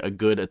to be a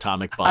good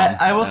atomic bomb.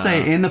 I will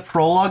say, in the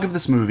prologue of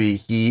this movie,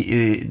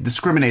 he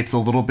discriminates a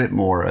little bit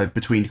more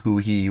between who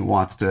he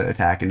wants to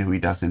attack and who he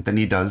doesn't than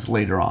he does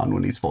later on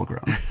when he's full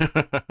grown.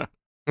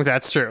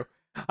 That's true.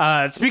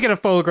 Speaking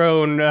of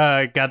full-grown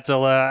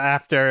Godzilla,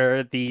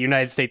 after the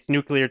United States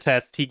nuclear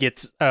test, he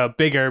gets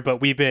bigger, but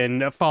we've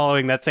been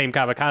following that same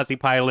kamikaze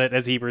pilot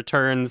as he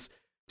returns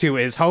to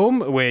his home,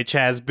 which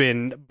has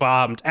been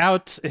bombed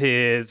out.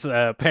 His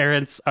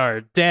parents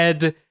are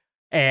dead,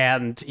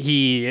 and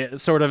he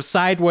sort of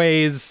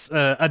sideways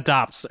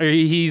adopts.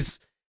 He's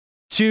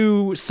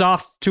too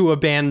soft to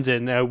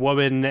abandon a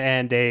woman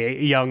and a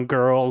young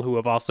girl who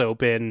have also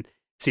been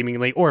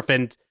seemingly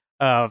orphaned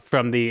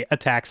from the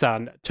attacks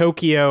on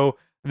Tokyo.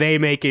 They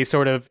make a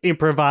sort of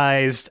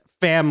improvised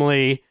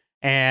family,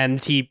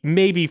 and he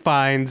maybe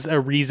finds a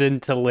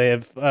reason to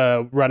live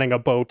running a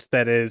boat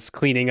that is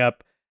cleaning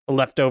up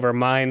leftover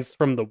mines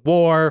from the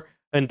war,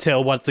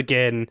 until once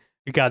again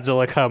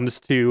Godzilla comes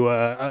to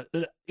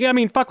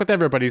fuck with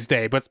everybody's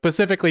day, but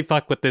specifically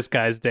fuck with this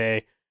guy's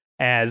day,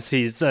 as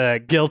his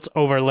guilt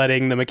over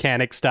letting the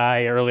mechanics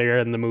die earlier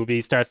in the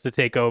movie starts to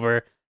take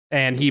over,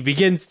 and he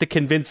begins to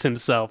convince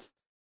himself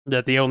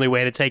that the only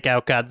way to take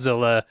out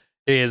Godzilla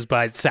is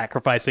by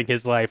sacrificing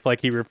his life,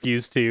 like he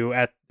refused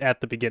to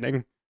at the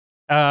beginning.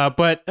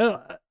 But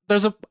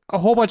there's a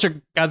whole bunch of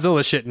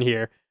Godzilla shit in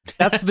here.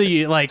 That's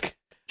the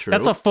True.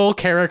 That's a full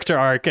character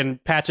arc,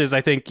 and Patches,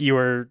 I think you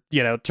were,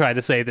 trying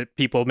to say that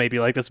people maybe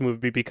like this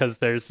movie because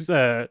there's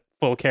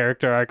full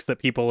character arcs that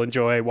people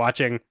enjoy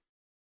watching.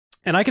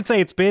 And I could say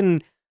it's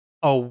been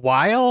a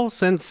while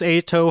since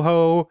a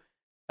Toho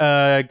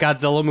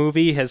Godzilla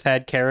movie has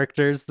had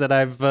characters that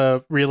I've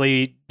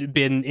really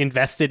been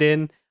invested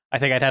in. I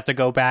think I'd have to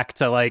go back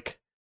to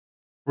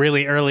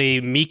really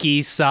early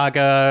Miki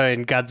saga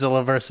and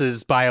Godzilla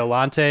versus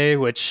Biollante,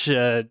 which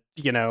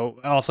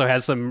also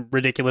has some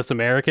ridiculous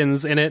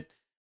Americans in it.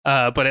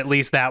 But at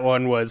least that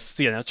one was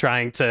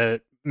trying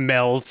to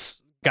meld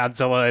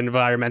Godzilla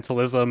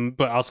environmentalism,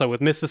 but also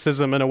with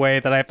mysticism in a way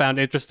that I found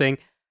interesting.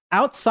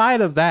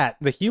 Outside of that,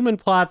 the human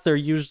plots are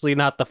usually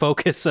not the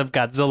focus of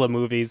Godzilla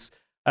movies,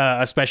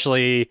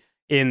 especially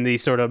in the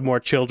sort of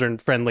more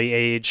children-friendly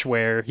age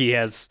where he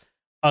has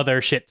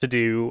other shit to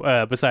do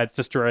besides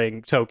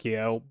destroying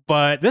Tokyo.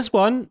 But this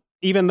one,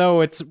 even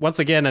though it's once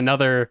again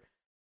another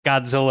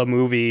Godzilla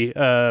movie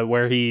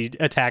where he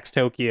attacks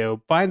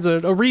Tokyo, finds a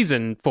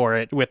reason for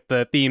it with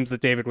the themes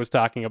that David was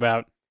talking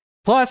about.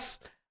 Plus,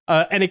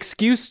 an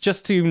excuse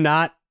just to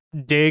not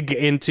dig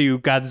into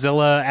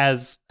Godzilla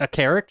as a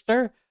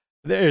character.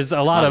 There's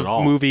a lot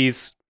of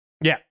movies.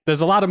 Yeah,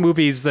 there's a lot of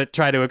movies that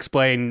try to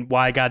explain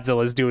why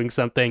Godzilla is doing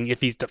something,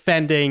 if he's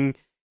defending,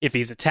 if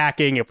he's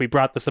attacking, if we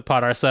brought this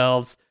upon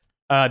ourselves.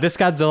 This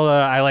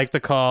Godzilla I like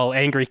to call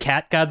Angry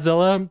Cat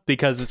Godzilla,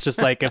 because it's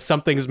just like if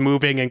something's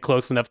moving and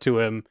close enough to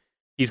him,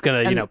 he's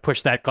gonna,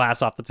 push that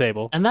glass off the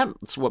table. And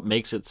that's what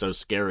makes it so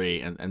scary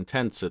and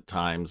tense at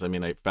times. I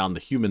mean, I found the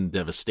human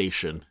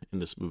devastation in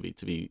this movie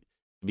to be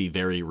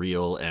very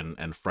real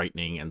and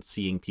frightening, and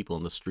seeing people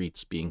in the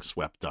streets being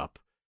swept up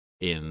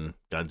in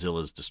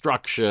Godzilla's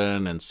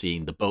destruction and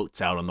seeing the boats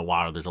out on the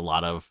water. There's a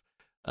lot of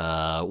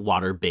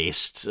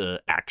water-based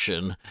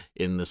action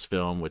in this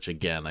film, which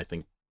again I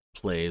think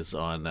plays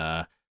on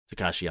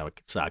Takashi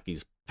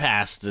Yawasaki's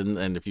past,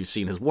 and if you've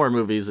seen his war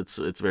movies,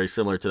 it's very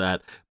similar to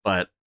that.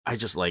 But I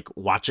just like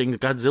watching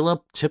Godzilla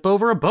tip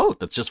over a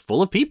boat that's just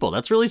full of people.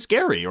 That's really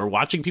scary. Or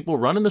watching people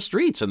run in the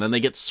streets and then they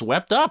get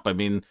swept up. I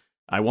mean,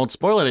 I won't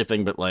spoil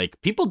anything, but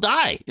like people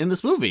die in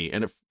this movie,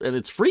 and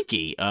it's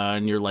freaky.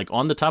 And you're like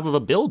on the top of a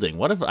building.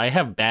 What if I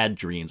have bad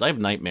dreams? I have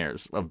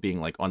nightmares of being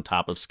like on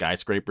top of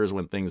skyscrapers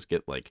when things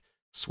get like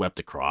swept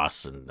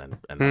across and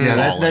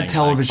yeah, that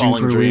television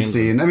crew we've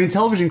seen. I mean,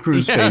 television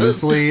crews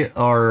famously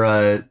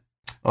are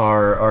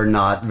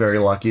not very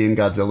lucky in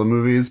Godzilla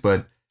movies,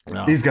 but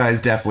these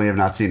guys definitely have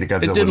not seen a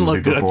Godzilla movie before. It didn't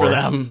look good for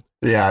them.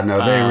 Yeah,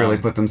 no, they really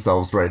put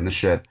themselves right in the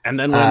shit. And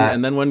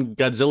then when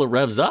Godzilla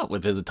revs up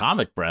with his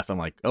atomic breath, I'm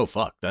like, oh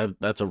fuck,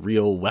 that's a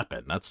real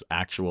weapon. That's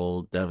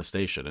actual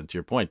devastation. And to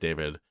your point,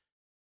 David,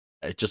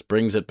 it just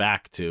brings it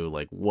back to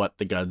like what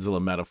the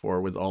Godzilla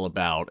metaphor was all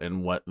about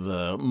and what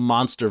the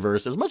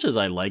MonsterVerse, as much as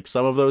I like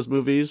some of those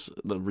movies,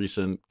 the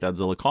recent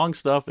Godzilla Kong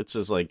stuff, it's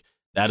just like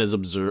that is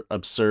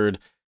absurd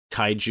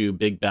kaiju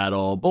big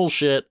battle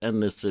bullshit,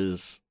 and this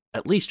is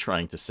at least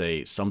trying to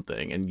say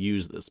something and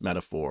use this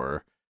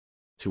metaphor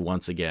to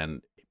once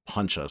again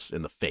punch us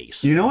in the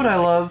face. You know what I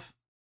love?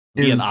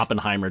 Be an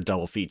Oppenheimer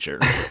double feature.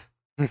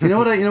 You know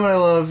what I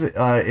love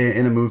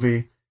in a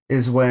movie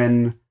is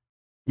when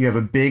you have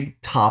a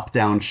big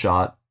top-down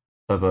shot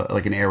of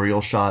an aerial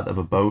shot of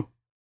a boat,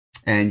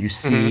 and you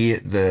see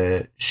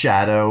the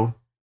shadow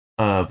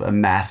of a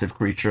massive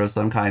creature of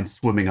some kind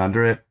swimming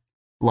under it.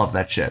 Love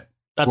that shit.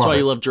 That's why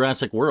you love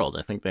Jurassic World.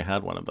 I think they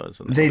had one of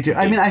those. They do.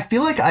 I mean, I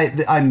feel like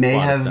I may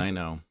have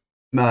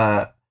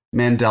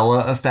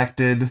Mandela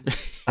affected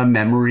a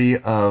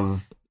memory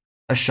of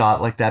a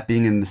shot like that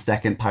being in the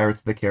second Pirates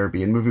of the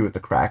Caribbean movie with the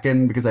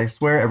Kraken, because I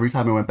swear every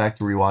time I went back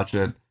to rewatch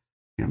it,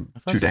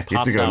 2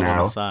 decades ago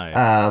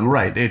now.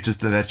 Right. It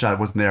just that shot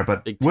wasn't there,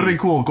 but would have been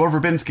cool. Gore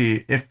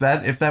Verbinski, if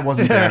that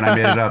wasn't there and I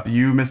made it up,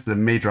 you missed a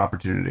major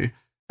opportunity.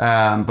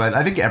 But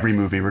I think every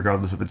movie,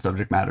 regardless of its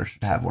subject matter,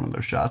 should have one of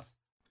those shots.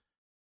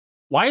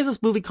 Why is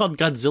this movie called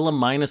Godzilla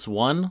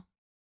 -1?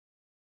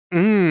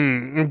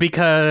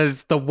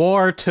 Because the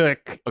war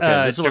took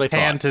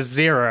Japan to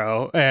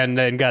 0, and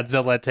then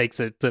Godzilla takes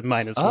it to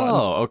 -1.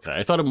 Oh, okay.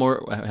 I thought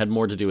it had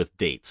more to do with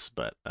dates,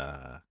 but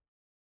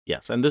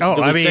yes. And this,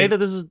 say that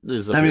this is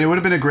it would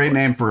have been a great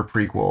name for a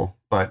prequel,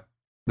 but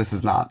this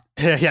is not.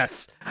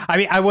 Yes. I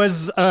mean,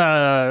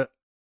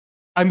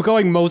 I'm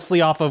going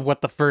mostly off of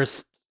what the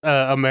first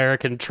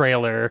American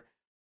trailer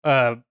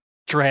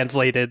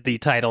translated the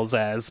titles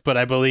as, but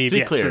I believe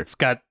it's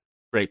got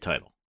great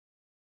title.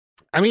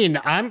 I mean,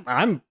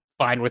 I'm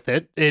fine with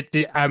it.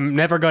 I'm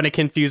never going to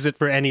confuse it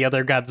for any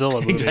other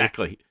Godzilla movie.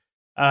 Exactly.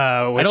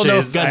 I don't know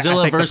if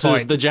Godzilla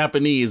versus the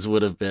Japanese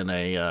would have been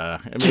a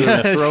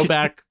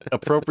throwback,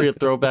 appropriate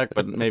throwback,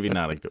 but maybe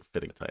not a good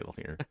fitting title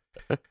here.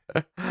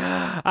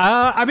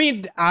 I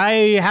mean,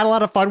 I had a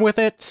lot of fun with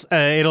it.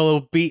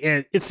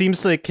 It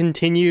seems to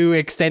continue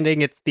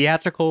extending its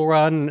theatrical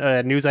run.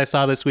 News I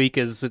saw this week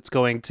is it's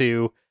going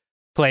to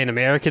play in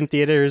American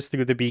theaters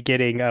through the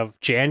beginning of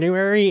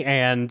January,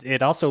 and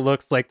it also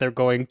looks like they're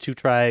going to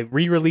try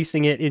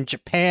re-releasing it in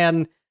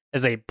Japan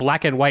as a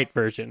black and white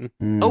version.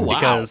 Oh, wow.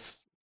 Because,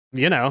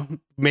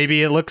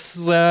 maybe it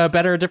looks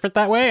better or different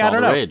that way. It's I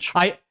don't know. Rage.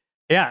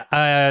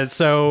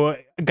 So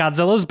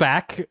Godzilla's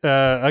back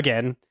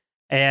again,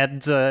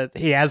 and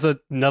he has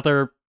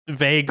another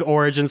vague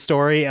origin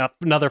story,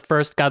 another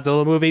first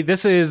Godzilla movie.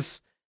 This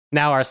is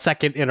now our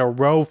second in a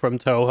row from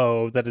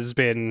Toho that has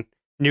been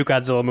new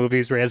Godzilla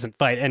movies where he doesn't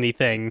fight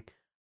anything.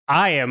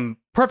 I am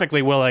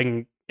perfectly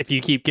willing, if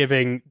you keep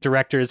giving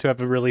directors who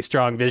have a really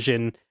strong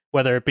vision,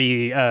 whether it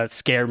be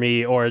scare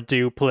me or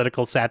do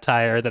political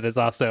satire that is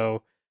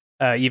also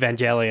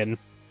Evangelion.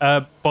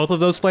 Both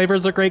of those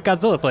flavors are great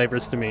Godzilla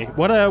flavors to me.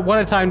 What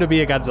a time to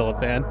be a Godzilla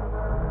fan.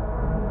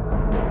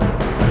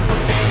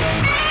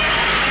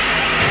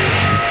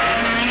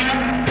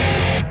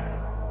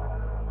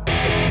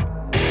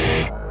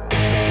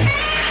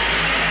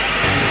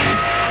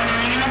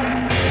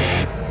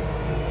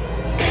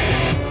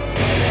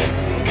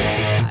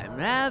 I'm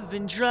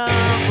having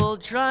trouble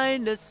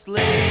trying to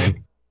sleep.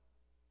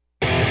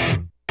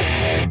 I'm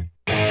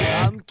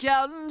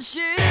counting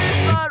sheep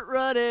but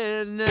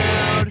running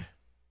out.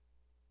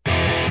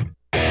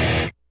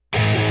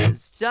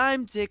 As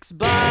time ticks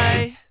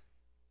by,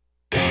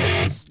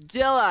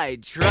 still I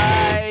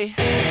try.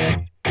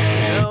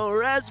 No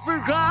rest for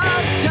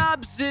cross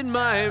chops in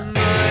my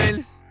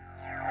mind.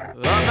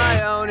 On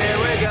my own, here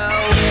we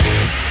go.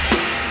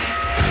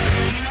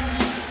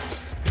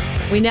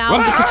 We now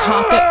get to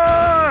talk.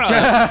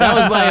 That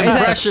was my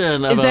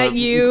impression of is that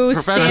you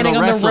standing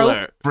on wrestler. the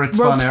rope? Fritz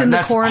Ropes Von in the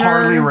That's corner.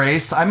 Harley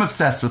Race. I'm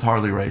obsessed with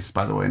Harley Race,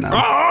 by the way,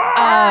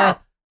 now.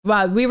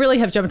 Wow, we really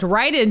have jumped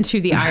right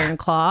into the Iron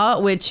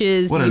Claw, which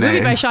is the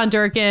movie by Sean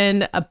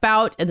Durkin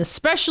about an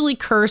especially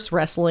cursed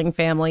wrestling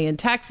family in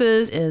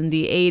Texas in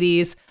the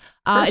 80s.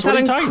 Chris, what are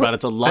you talking about?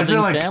 It's a loving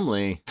like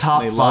family.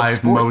 Top They love 5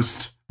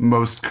 sports.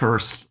 most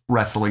cursed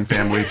wrestling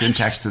families in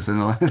Texas. It's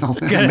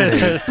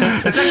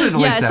actually the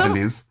late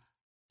 70s.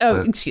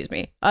 Excuse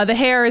me. The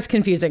hair is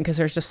confusing because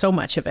there's just so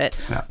much of it.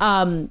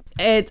 Yeah.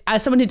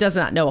 As someone who does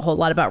not know a whole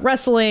lot about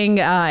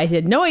wrestling, I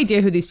had no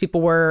idea who these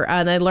people were,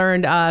 and I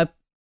learned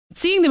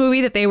seeing the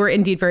movie that they were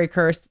indeed very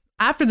cursed.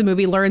 After the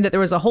movie, learned that there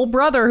was a whole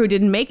brother who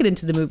didn't make it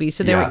into the movie,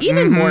 so they were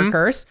even more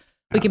cursed.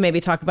 We can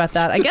maybe talk about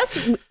that. I guess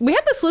we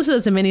have this listed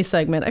as a mini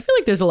segment. I feel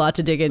like there's a lot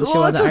to dig into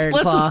on the Iron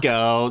Claw. Let's just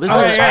go.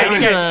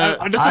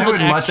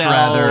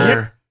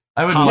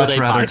 I would much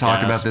rather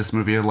talk podcast. about this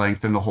movie at length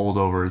than the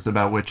Holdovers,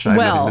 about which I have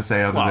nothing to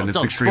say other than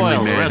it's extremely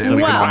spoil the mid rest and of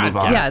we the can move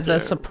on. Yeah, the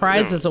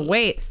surprises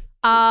await.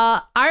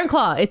 Iron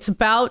Claw. It's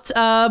about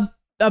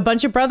a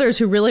bunch of brothers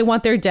who really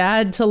want their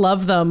dad to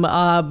love them.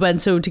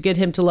 And so to get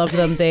him to love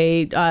them,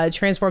 they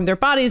transform their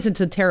bodies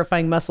into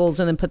terrifying muscles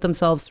and then put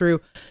themselves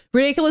through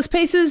ridiculous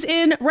paces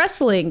in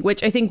wrestling,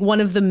 which I think one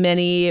of the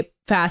many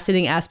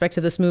fascinating aspects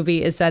of this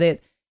movie is that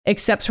it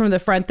accepts from the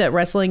front that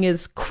wrestling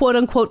is quote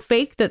unquote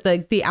fake,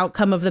 that the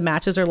outcome of the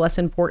matches are less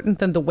important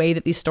than the way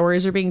that these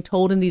stories are being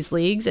told in these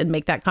leagues, and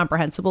make that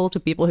comprehensible to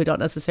people who don't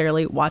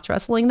necessarily watch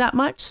wrestling that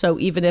much. So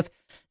even if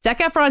Zac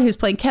Efron, who's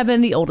playing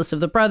Kevin, the oldest of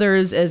the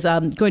brothers, is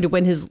going to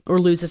win his or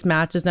lose his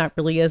match, is not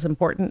really as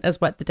important as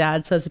what the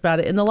dad says about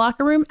it in the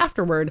locker room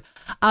afterward.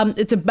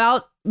 It's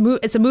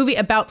a movie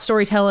about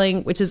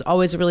storytelling, which is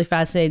always a really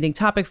fascinating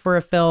topic for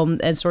a film,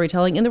 and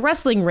storytelling in the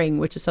wrestling ring,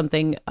 which is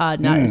something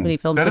not as many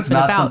films have been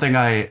about. That is not something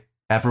I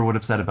ever would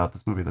have said about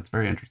this movie. That's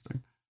very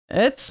interesting.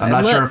 I'm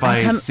not sure if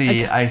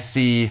I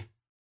see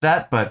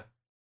that, but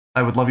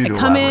I would love you to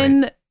come elaborate.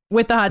 in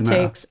with the hot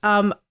takes.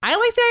 I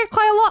like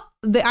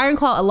the Iron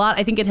Claw a lot.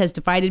 I think it has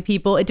divided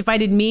people. It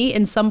divided me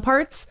in some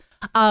parts.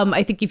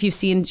 I think if you've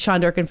seen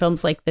Sean Durkin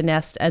films like The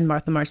Nest and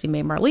Martha, Marcy,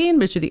 May, Marlene,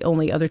 which are the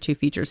only other two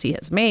features he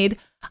has made,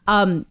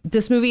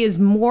 this movie is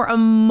more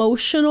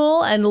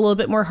emotional and a little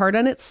bit more hard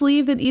on its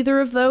sleeve than either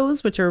of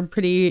those, which are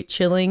pretty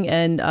chilling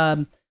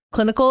and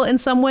clinical in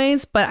some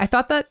ways. But I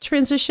thought that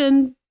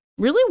transition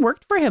really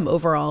worked for him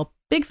overall.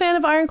 Big fan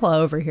of Iron Claw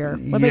over here.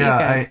 What about you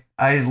guys?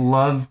 I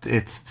loved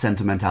its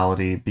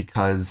sentimentality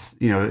because,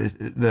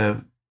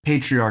 the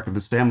patriarch of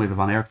this family, the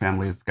Von Erich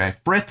family, is the guy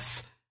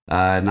Fritz,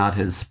 not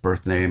his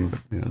birth name,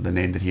 but the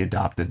name that he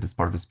adopted as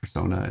part of his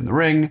persona in the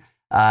ring.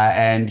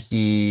 And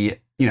he,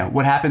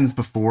 what happens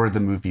before the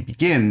movie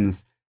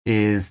begins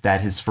is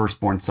that his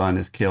firstborn son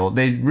is killed.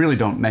 They really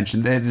don't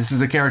mention that this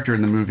is a character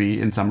in the movie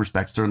in some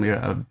respects, certainly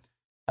a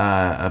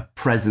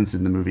presence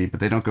in the movie, but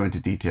they don't go into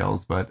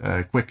details. But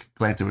a quick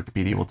glance at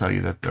Wikipedia will tell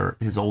you that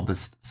his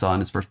oldest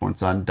son, his firstborn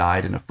son,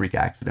 died in a freak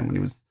accident when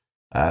he was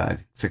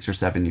 6 or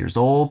 7 years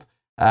old.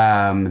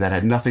 That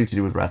had nothing to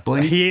do with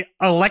wrestling. He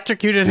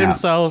electrocuted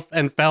himself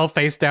and fell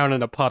face down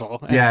in a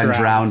puddle. And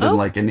drowned in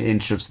like an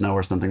inch of snow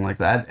or something like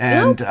that.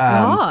 And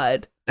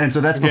God. And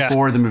so that's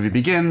before the movie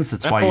begins.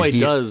 That's that why boy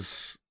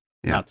does.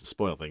 Not to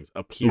spoil things,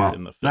 appear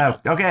in the film.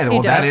 Okay,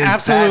 well, that is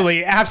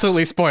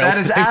absolutely spoils. That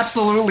is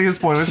absolutely a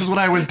spoiler. This is what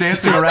I was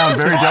dancing around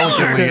very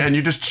delicately, and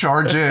you just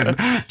charge in.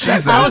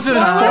 Jesus, that wasn't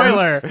a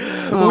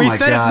spoiler. We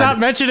said God. it's not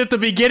mentioned at the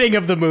beginning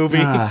of the movie.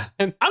 I'm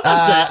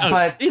not saying.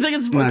 But you think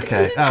it's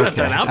okay? Cut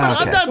that out, but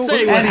I'm not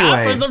saying what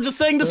happens. I'm just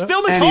saying this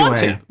film is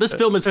haunted. This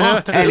film is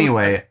haunted.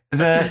 Anyway,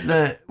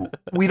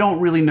 we don't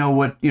really know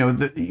what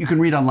you can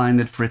read online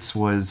that Fritz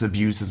was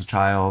abused as a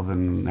child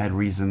and had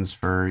reasons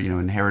for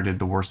inherited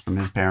the worst from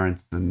his parents,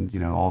 and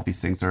all of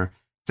these things are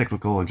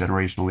cyclical and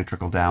generationally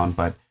trickle down.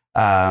 But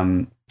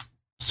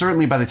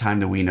certainly by the time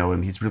that we know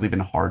him, he's really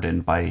been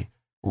hardened by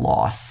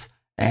loss,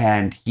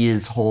 and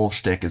his whole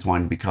shtick is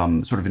wanting to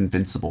become sort of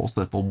invincible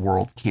so that the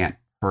world can't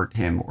hurt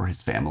him or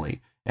his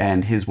family.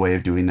 And his way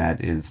of doing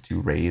that is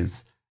to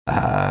raise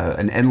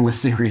an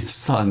endless series of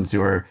sons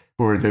who are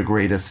the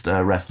greatest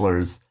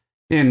wrestlers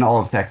in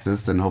all of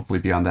Texas and hopefully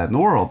beyond that in the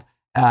world.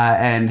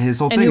 And his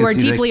whole thing who is are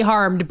deeply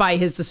harmed by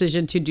his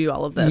decision to do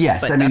all of this.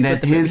 Yes, I mean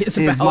that his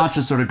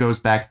mantra sort of goes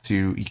back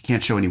to you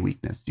can't show any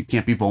weakness, you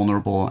can't be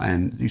vulnerable,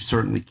 and you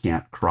certainly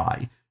can't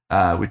cry,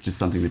 which is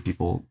something that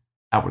people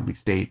outwardly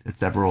state at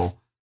several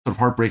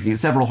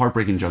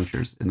heartbreaking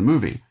junctures in the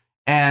movie.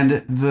 And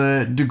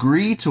the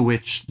degree to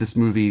which this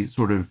movie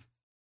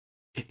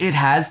it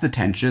has the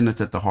tension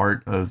that's at the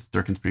heart of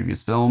Durkin's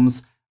previous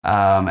films,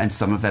 and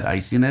some of that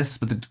iciness,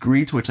 but the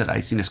degree to which that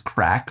iciness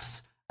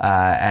cracks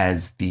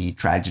as the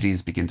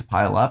tragedies begin to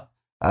pile up,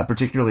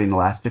 particularly in the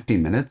last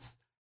 15 minutes,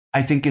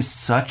 I think is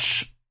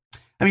such...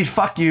 I mean,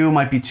 fuck you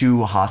might be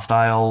too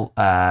hostile,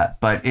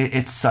 but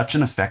it's such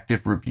an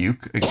effective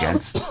rebuke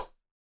against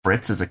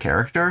Fritz as a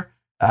character,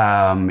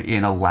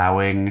 in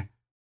allowing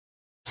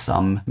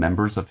some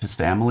members of his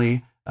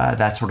family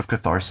that sort of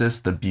catharsis,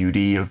 the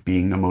beauty of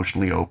being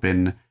emotionally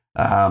open,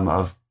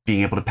 of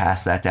being able to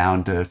pass that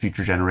down to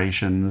future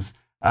generations.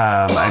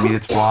 I mean,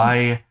 it's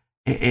why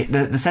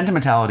the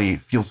sentimentality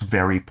feels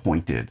very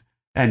pointed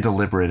and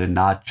deliberate and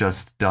not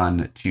just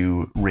done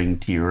to wring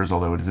tears,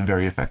 although it is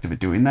very effective at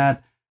doing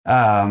that.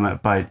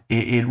 But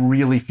it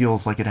really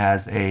feels like it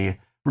has a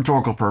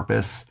rhetorical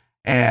purpose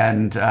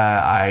And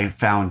I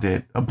found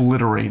it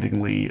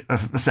obliteratingly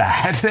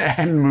sad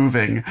and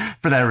moving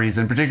for that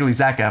reason, particularly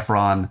Zac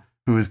Efron,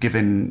 who is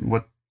given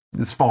what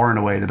is far and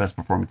away the best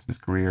performance of his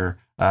career,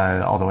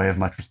 although I have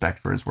much respect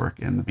for his work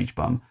in The Beach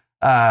Bum.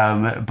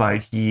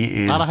 But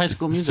he is not a High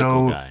School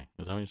Musical guy.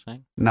 Is that what you're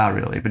saying? Not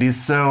really, but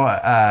he's so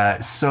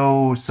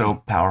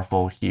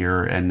powerful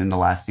here. And in the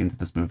last scenes of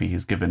this movie,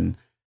 he's given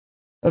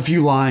a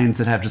few lines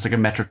that have just like a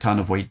metric ton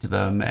of weight to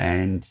them,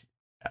 and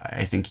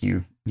I think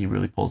he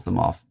really pulls them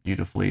off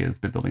beautifully. It's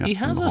been building up. He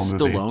has the a whole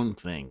movie. Stallone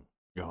thing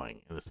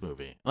going in this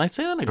movie, and I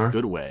say that in a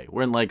good way,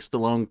 where like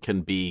Stallone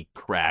can be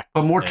cracked,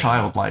 but more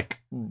childlike.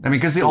 I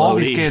mean, because all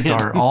these kids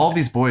all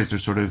these boys are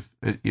sort of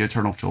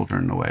eternal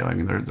children in a way. I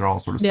mean, they're all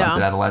sort of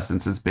stunted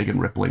adolescents, as big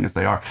and rippling as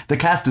they are. The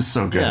cast is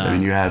so good. I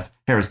mean, you have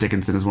Harris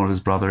Dickinson as one of his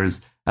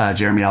brothers,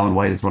 Jeremy Allen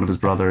White is one of his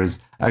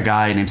brothers, a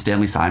guy named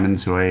Stanley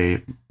Simons,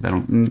 who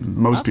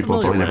most people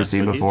have probably never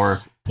seen before.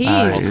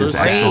 He's is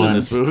great excellent in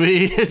this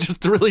movie. It's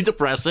just really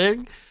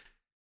depressing.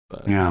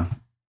 But, yeah.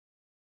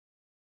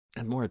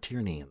 And Maura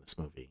Tierney in this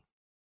movie.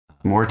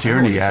 More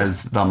Tierney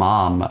as the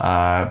mom,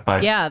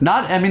 but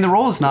not. I mean, the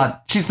role is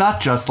not. She's not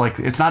just like,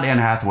 it's not Anne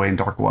Hathaway in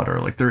Dark Water.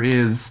 Like there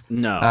is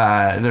some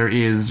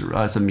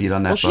meat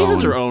on that. Well, she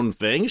has her own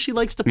thing. She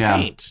likes to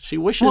paint. She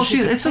wishes. Well,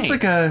 it's just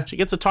like a she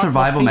gets a talk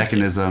survival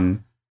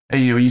mechanism.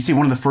 And you see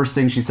one of the first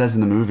things she says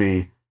in the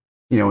movie.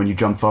 When you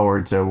jump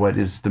forward to what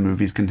is the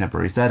movie's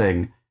contemporary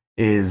setting,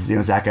 is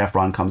Zac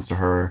Efron comes to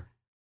her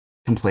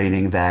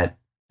complaining that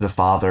the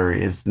father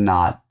is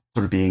not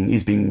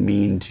he's being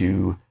mean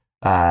to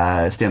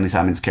Stanley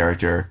Simon's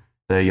character,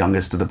 the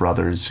youngest of the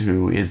brothers,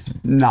 who is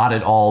not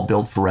at all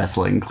built for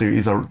wrestling.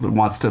 Clearly, he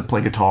wants to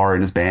play guitar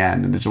in his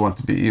band and just wants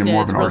to be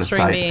more of an artist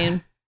type.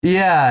 Bean.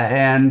 Yeah,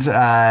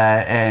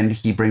 and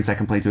he brings that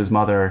complaint to his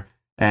mother,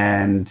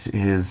 and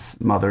his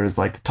mother is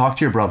like, "Talk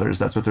to your brothers.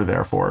 That's what they're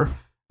there for."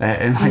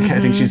 And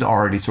I think she's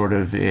already sort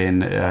of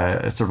in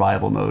a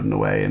survival mode in a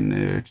way, and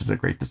which is a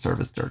great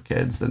disservice to her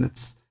kids. And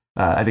it's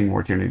I think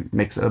Maura Tierney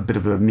makes a bit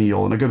of a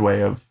meal in a good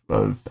way of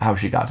how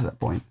she got to that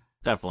point.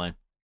 Definitely.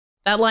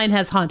 That line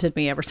has haunted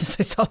me ever since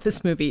I saw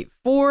this movie,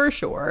 for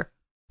sure.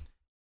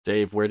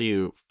 Dave, where do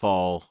you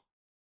fall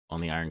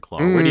on the Iron Claw?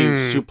 Where do you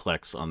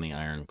suplex on the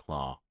Iron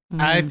Claw?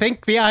 I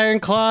think the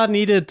Iron Claw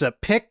needed to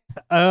pick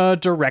a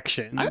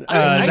direction.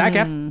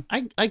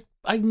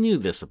 I knew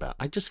this about.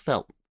 I just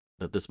felt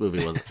that this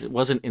movie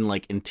wasn't in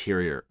like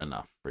interior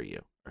enough for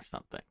you or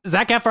something.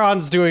 Zac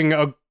Efron's doing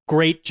a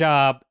great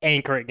job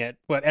anchoring it,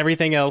 but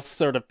everything else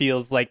sort of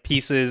feels like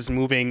pieces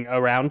moving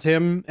around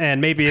him.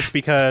 And maybe it's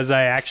because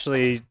I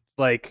actually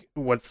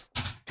was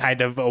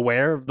kind of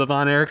aware of the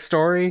Von Erich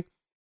story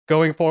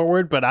going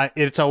forward, but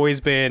it's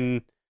always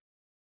been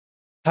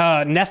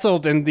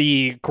nestled in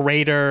the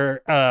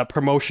greater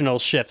promotional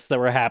shifts that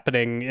were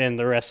happening in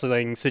the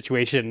wrestling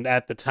situation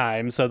at the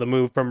time. So the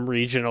move from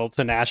regional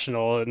to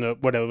national,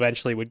 and what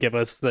eventually would give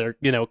us the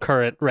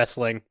current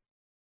wrestling.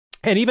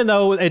 And even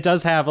though it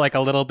does have like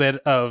a little bit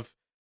of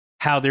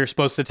how they're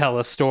supposed to tell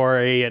a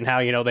story and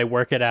how, they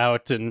work it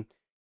out, and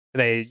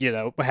they,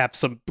 have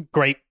some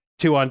great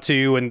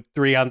 2-on-2 and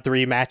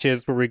 3-on-3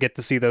 matches where we get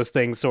to see those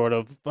things sort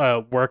of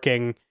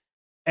working,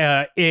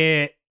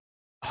 it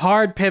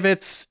hard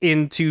pivots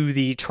into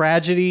the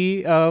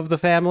tragedy of the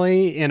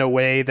family in a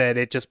way that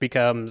it just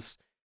becomes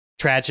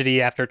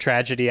tragedy after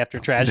tragedy after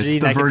tragedy.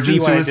 It's the virgin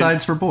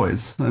suicides for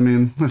boys. I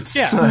mean,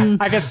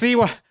 I can see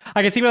why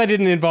I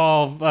didn't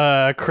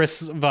involve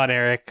Chris Von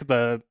Erich,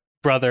 the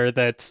brother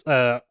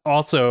that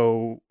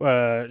also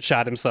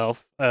shot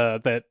himself.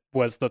 That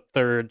was the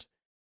third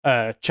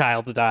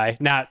child to die,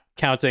 not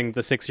counting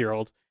the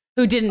 6-year-old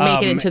who didn't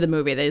make it into the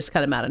movie. They just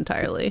cut him out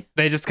entirely.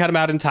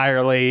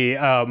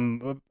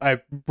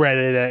 I read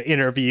an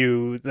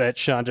interview that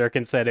Sean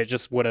Durkin said it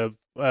just would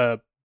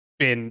have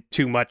been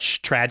too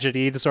much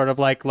tragedy to sort of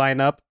like line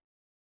up.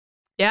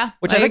 Yeah,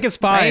 which I think is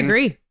fine. I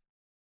agree.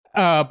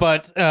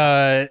 But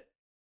the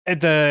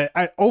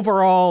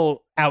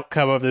overall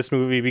outcome of this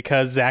movie,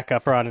 because Zac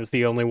Efron is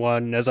the only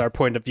one as our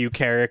point of view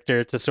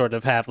character to sort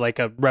of have like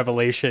a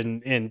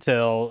revelation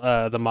until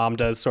the mom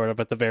does sort of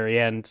at the very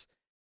end,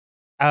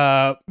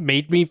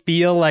 made me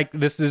feel like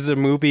this is a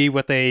movie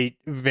with a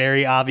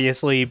very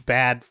obviously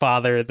bad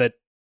father that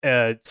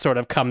sort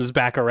of comes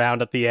back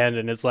around at the end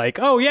and it's like,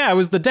 oh yeah, it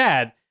was the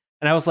dad.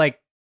 And I was like,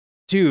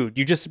 dude,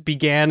 you just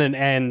began and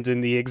end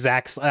in the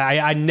exact...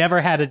 I never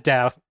had a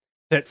doubt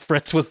that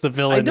Fritz was the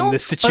villain in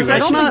this situation. I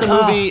don't think the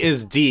movie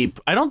is deep.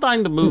 I don't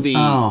find the movie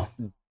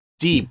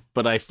deep,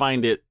 but I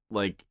find it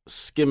like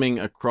skimming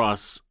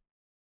across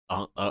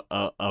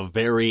a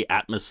very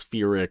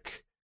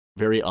atmospheric,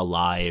 very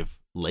alive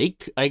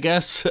lake, I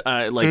guess.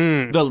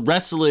 The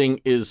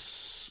wrestling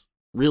is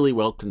really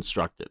well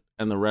constructed.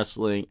 And the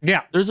wrestling...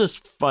 Yeah. There's this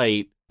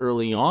fight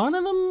early on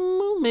in the movie.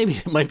 Maybe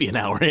it might be an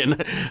hour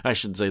in. I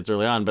shouldn't say it's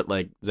early on, but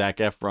like Zac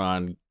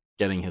Efron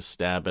getting his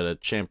stab at a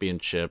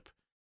championship,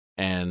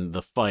 and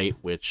the fight,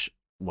 which,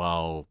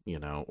 while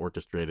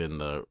orchestrated in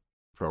the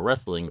pro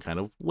wrestling kind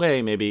of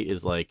way, maybe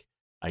is like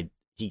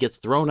he gets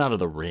thrown out of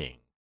the ring.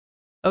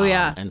 Oh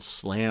yeah, and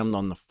slammed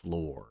on the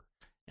floor,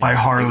 By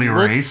Harley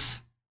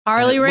Race.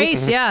 Harley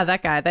Race, yeah,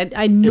 that guy, that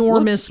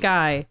enormous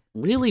guy.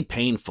 Really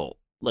painful.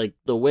 Like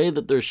the way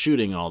that they're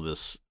shooting all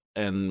this,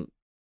 and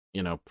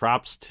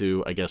props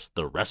to, I guess,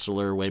 the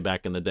wrestler way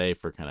back in the day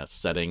for kind of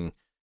setting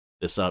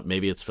this up.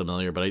 Maybe it's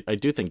familiar, but I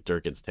do think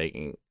Durkin's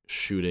taking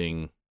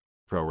shooting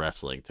pro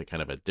wrestling to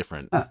kind of a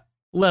different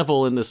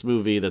level in this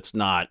movie. It's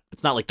not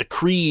like the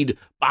Creed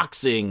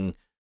boxing,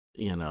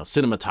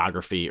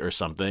 cinematography or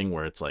something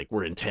where it's like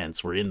we're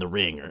intense, we're in the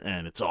ring,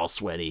 and it's all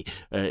sweaty.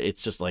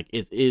 It's just like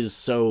it is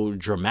so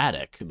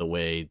dramatic the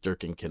way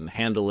Durkin can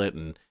handle it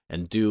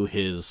and do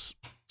his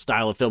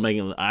style of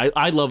filmmaking.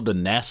 I love The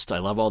Nest. I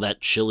love all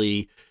that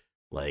chilly,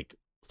 like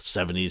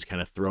 70s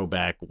kind of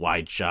throwback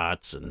wide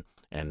shots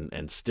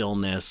and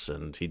stillness.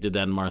 And he did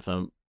that in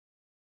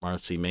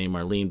Marcy May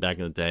Marlene back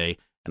in the day.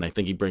 And I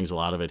think he brings a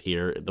lot of it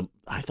here.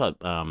 I thought,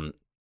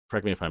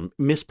 correct me if I'm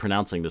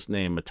mispronouncing this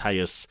name,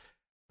 Matthias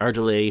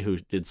Ardele, who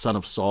did Son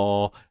of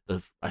Saul.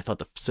 I thought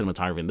the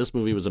cinematography in this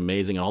movie was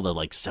amazing. All the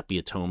like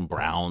sepia tone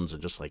browns,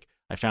 and just like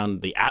I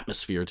found the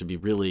atmosphere to be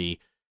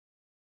really,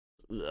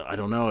 I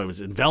don't know, it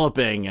was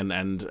enveloping,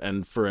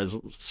 and for as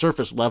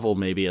surface level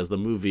maybe as the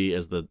movie,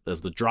 as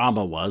the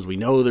drama was. We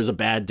know there's a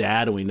bad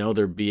dad, and we know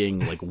they're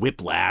being like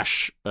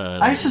whiplash.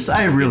 I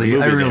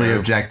really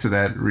object to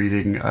that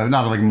reading,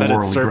 not like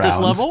moral surface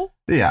grounds. Level.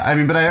 Yeah, I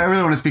mean, but I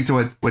really want to speak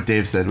to what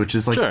Dave said, which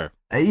is like, sure.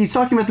 He's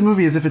talking about the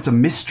movie as if it's a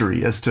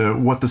mystery as to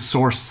what the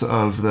source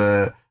of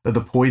the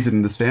poison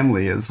in this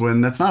family is,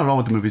 when that's not at all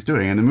what the movie's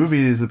doing. And the movie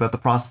is about the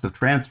process of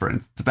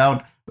transference. It's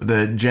about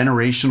the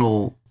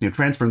generational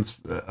transference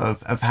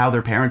of how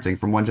they're parenting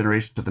from one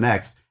generation to the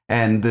next.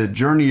 And the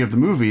journey of the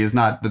movie is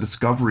not the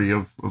discovery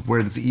of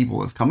where this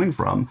evil is coming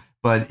from,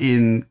 but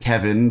in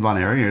Kevin Von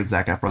Erich,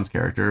 Zac Efron's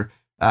character,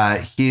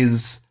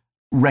 his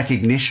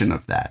recognition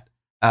of that.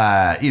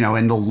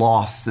 And the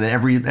loss that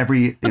every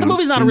but the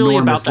movie's not really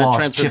about that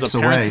transference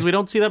of parents, because away. we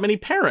don't see that many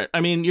parents.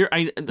 I mean,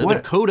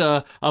 the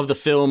coda of the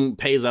film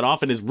pays that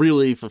off and is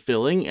really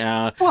fulfilling.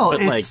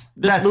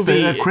 This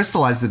movie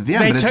crystallized it at the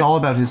end, but it's all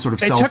about his sort of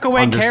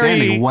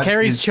self-understanding.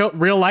 Carrie's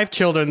real life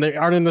children that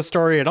aren't in the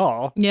story at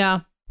all.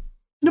 Yeah.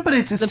 No, but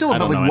it's still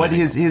about like what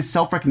his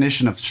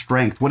self-recognition of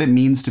strength, what it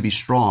means to be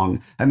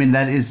strong. I mean,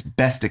 that is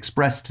best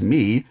expressed to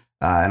me,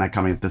 and I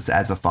come at this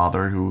as a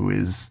father who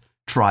is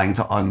trying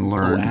to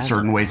unlearn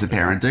certain ways of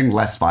parenting,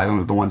 less violent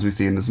than the ones we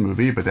see in this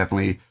movie, but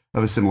definitely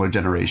of a similar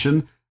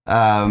generation.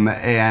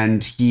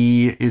 And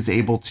he is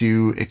able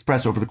to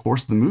express over the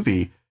course of the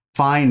movie,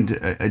 find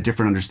a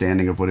different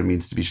understanding of what it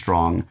means to be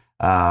strong.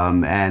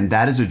 And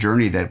that is a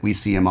journey that we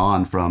see him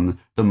on from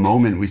the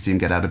moment we see him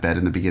get out of bed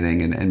in the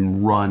beginning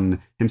and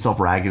run himself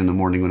ragged in the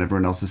morning when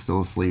everyone else is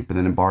still asleep, and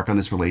then embark on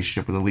this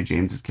relationship with Lily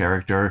James's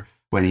character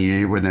when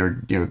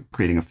they're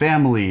creating a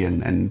family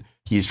and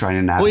he's trying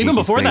to navigate. Well, even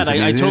before that,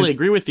 I totally agree.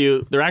 agree with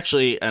you. They're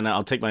actually, and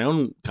I'll take my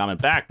own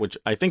comment back, which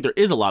I think there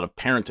is a lot of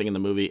parenting in the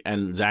movie,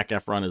 and Zac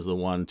Efron is the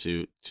one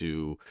to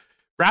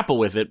grapple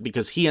with it,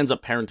 because he ends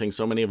up parenting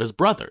so many of his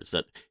brothers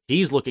that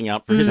he's looking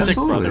out for his sick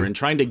brother and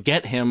trying to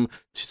get him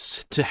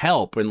to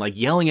help, and like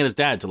yelling at his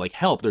dad to like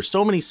help. There's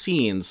so many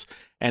scenes,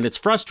 and it's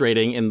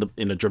frustrating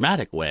in a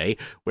dramatic way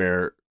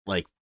where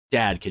like,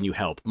 Dad, can you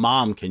help?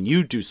 Mom, can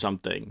you do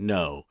something?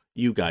 No,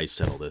 you guys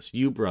settle this.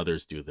 You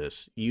brothers do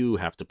this. You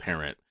have to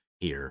parent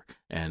here,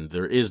 and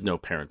there is no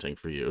parenting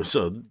for you,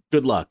 so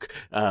good luck.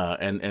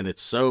 And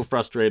it's so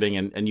frustrating,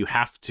 and you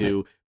have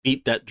to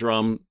beat that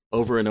drum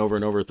over and over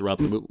and over throughout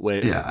the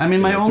way. Yeah, I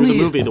mean, through the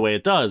movie the way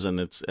it does, and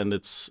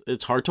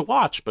it's hard to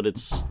watch, but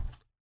it's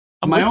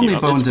my only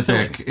bone to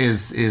pick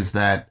is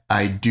that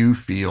I do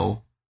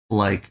feel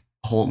like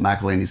Holt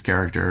McElhaney's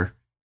character,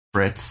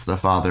 Fritz, the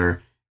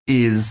father,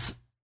 is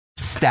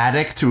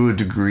static to a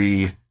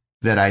degree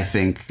that I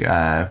think,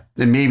 and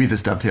maybe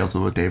this dovetails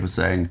with what Dave was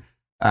saying,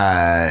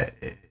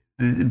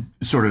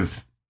 sort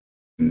of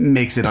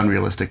makes it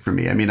unrealistic for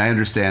me. I mean, I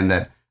understand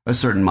that a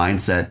certain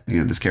mindset,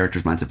 this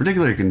character's mindset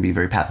particularly, can be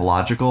very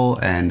pathological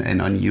and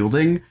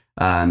unyielding,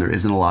 and there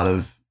isn't a lot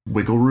of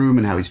wiggle room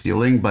in how he's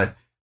feeling, but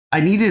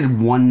I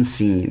needed one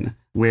scene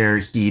where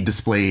he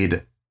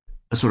displayed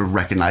a sort of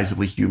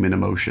recognizably human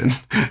emotion.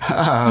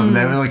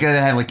 That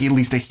had like at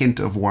least a hint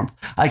of warmth.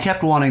 I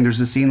kept wanting,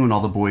 there's a scene when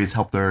all the boys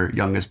help their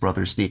youngest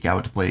brother sneak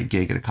out to play a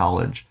gig at a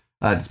college,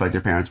 despite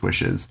their parents'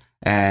 wishes,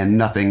 and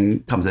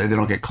nothing comes out. They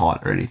don't get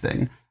caught or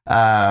anything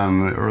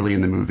early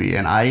in the movie.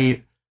 And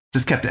I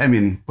just kept, I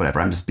mean,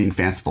 whatever, I'm just being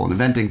fanciful and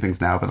inventing things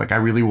now, but like I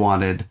really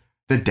wanted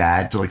the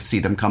dad to like see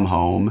them come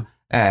home,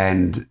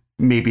 and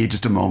maybe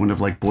just a moment of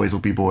like, boys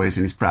will be boys,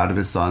 and he's proud of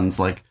his sons,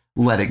 like,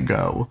 let it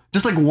go.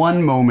 Just like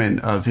one moment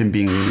of him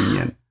being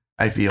lenient,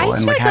 I feel,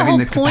 and like having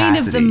the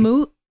capacity.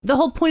 The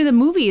whole point of the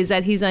movie is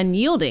that he's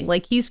unyielding.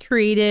 Like, he's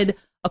created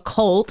a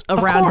cult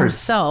around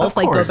himself.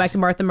 Like, go back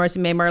to Marcy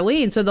May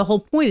Marlene. So the whole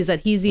point is that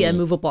he's the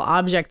immovable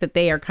object that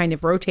they are kind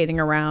of rotating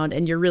around,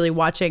 and you're really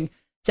watching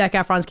Zac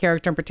Efron's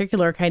character in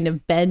particular kind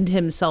of bend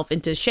himself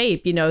into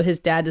shape. His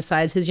dad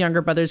decides his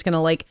younger brother's going to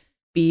like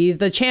be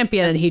the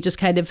champion, and he just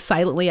kind of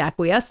silently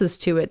acquiesces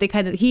to it.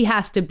 He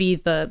has to be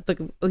the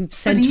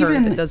center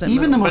that doesn't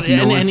even move. the most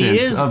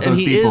militant of those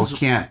people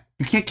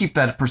you can't keep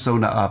that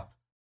persona up,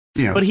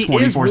 but he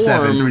 24/7,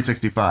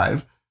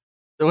 365.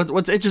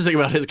 What's interesting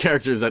about his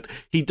character is that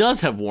he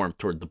does have warmth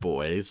toward the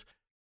boys,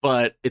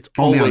 but it's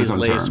Only on always his own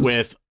laced terms.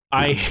 with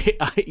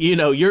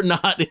you're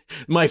not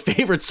my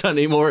favorite son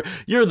anymore.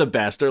 You're the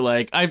best. Or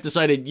like, I've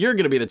decided you're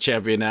going to be the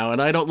champion now, and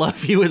I don't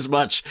love you as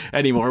much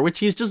anymore. Which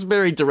he's just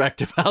very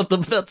direct about.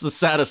 That's the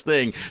saddest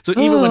thing. So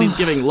even when he's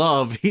giving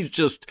love, he's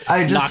just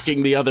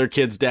knocking the other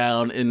kids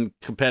down in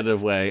a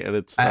competitive way, and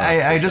it's.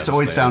 I just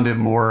always found it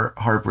more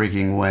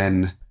heartbreaking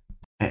when,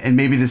 and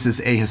maybe this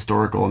is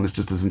ahistorical and this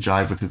just doesn't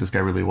jive with who this guy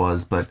really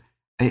was, but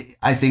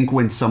I think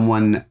when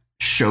someone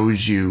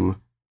shows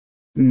you,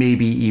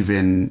 maybe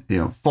even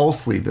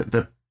falsely,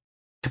 the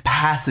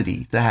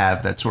capacity to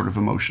have that sort of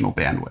emotional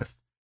bandwidth,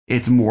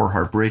 it's more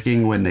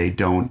heartbreaking when they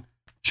don't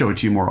show it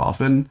to you more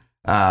often.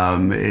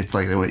 It's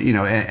like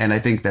and I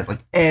think that like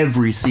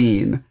every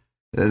scene,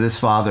 this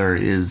father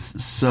is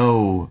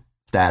so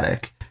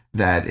static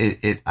that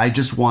I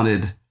just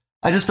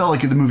felt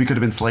like the movie could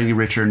have been slightly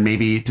richer, and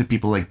maybe to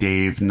people like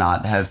Dave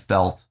not have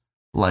felt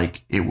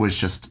like it was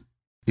just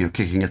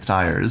kicking its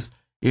tires.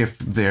 If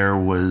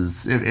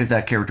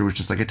that character was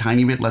just like a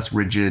tiny bit less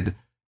rigid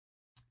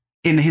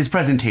in his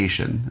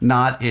presentation,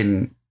 not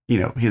in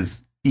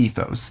his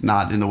ethos,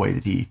 not in the way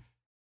that he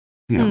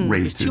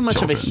raised his too much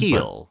children. of a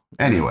heel.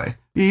 But anyway,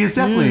 he is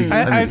definitely.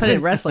 I put it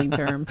in wrestling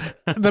terms.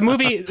 The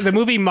movie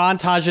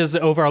montages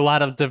over a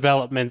lot of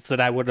developments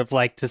that I would have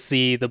liked to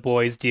see the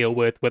boys deal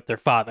with their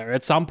father.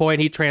 At some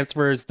point, he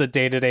transfers the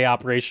day-to-day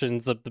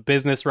operations of the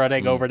business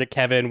running over to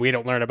Kevin. We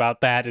don't learn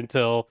about that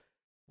until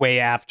way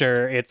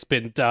after it's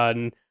been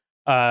done.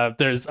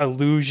 There's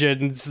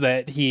allusions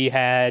that he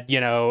had,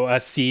 a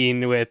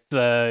scene with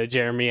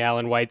Jeremy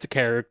Allen White's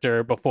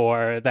character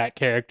before that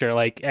character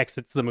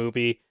exits the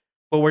movie.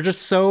 But we're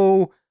just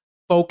so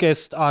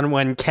focused on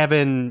when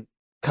Kevin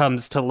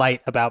comes to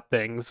light about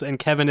things, and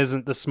Kevin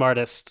isn't the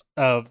smartest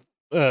of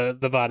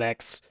the Von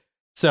X.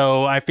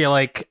 So I feel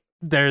like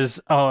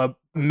there's a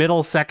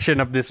middle section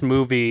of this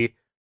movie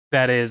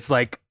that is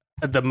like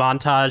the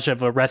montage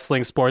of a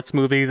wrestling sports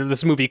movie that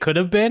this movie could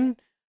have been.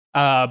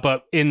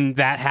 But in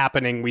that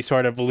happening, we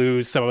sort of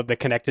lose some of the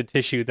connected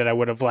tissue that I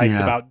would have liked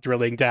about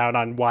drilling down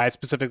on why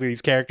specifically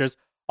these characters.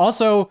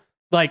 Also,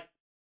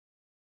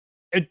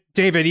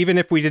 David, even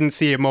if we didn't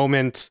see a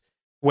moment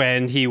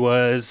when he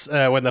was,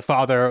 when the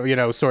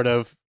father, sort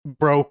of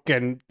broke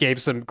and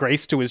gave some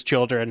grace to his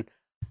children,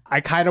 I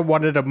kind of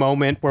wanted a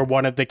moment where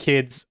one of the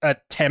kids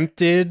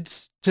attempted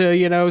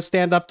to,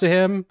 stand up to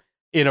him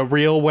in a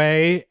real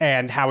way,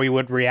 and how he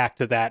would react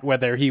to that,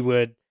 whether he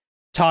would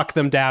talk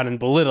them down and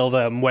belittle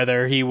them,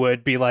 whether he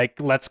would be like,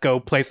 let's go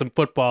play some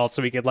football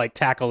so he could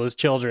tackle his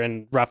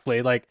children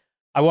roughly.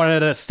 I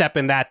wanted to step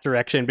in that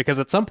direction, because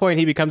at some point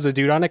he becomes a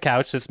dude on a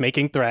couch that's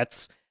making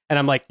threats, and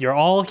I'm like, you're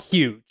all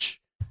huge.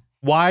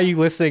 Why are you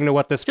listening to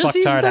what this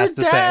fucktard has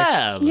to say?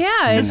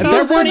 Yeah, it's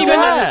not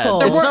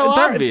logical. It's so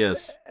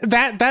obvious.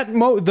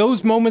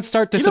 Those moments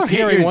start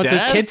disappearing once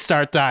his kids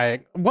start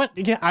dying. What?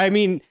 Yeah, I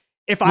mean,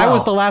 if I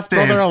was the last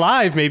brother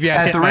alive, maybe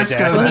I'd hit my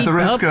dad.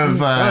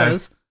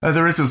 At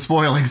the risk of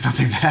spoiling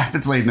something that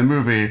happens late in the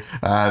movie,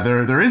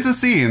 there is a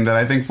scene that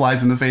I think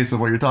flies in the face of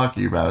what you're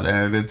talking about,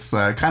 and it's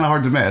kind of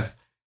hard to miss.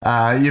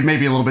 You may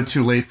be a little bit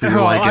too late for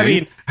your liking. I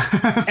mean,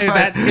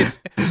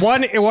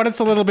 it's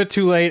a little bit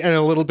too late and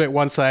a little bit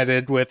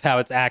one-sided with how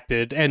it's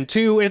acted, and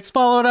two, it's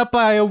followed up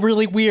by a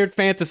really weird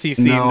fantasy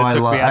scene that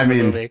took me out of the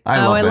movie.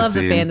 I love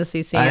the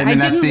fantasy scene.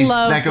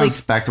 That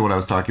goes back to what I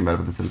was talking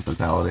about the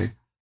sentimentality.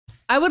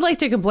 I would like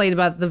to complain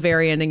about the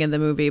very ending of the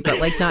movie, but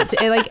not to,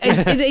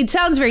 it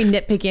sounds very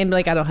nitpicky, and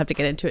I don't have to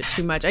get into it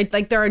too much.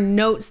 There are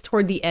notes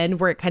toward the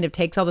end where it kind of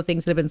takes all the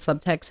things that have been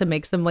subtext and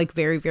makes them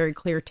very, very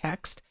clear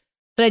text.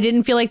 But I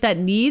didn't feel like that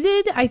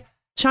needed.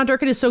 Sean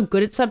Durkin is so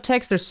good at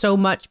subtext. There's so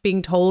much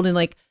being told, and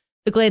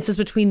the glances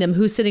between them,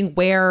 who's sitting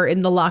where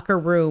in the locker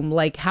room,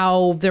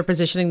 how they're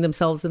positioning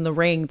themselves in the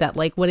ring, that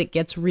when it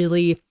gets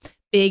really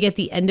big at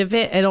the end of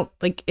it, I don't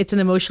it's an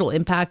emotional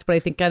impact, but I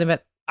think kind of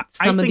at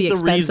some of the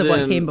expense of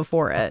what came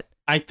before it.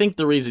 I think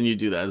the reason you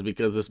do that is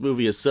because this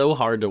movie is so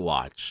hard to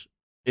watch.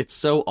 It's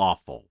so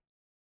awful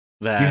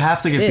that you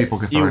have to give people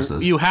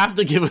catharsis. You have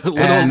to give a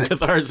little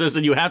catharsis,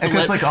 and you have to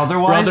let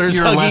otherwise brothers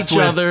you're hug left each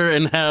other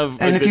and have.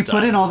 And if you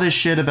time. put in all this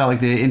shit about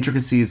the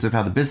intricacies of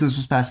how the business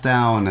was passed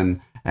down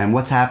and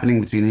what's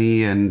happening between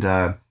he and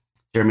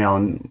Jeremy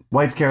Allen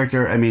White's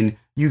character, I mean,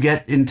 you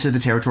get into the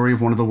territory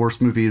of one of the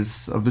worst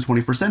movies of the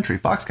 21st century,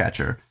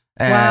 Foxcatcher.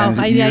 And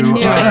wow, I knew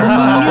it.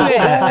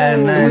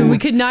 And then we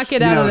could not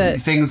get out of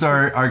it. Things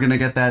are going to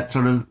get that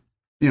sort of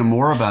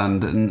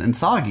moribund and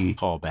soggy.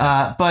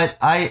 But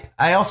I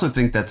also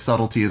think that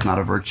subtlety is not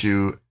a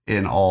virtue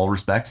in all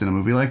respects in a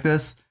movie like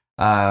this.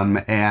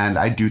 And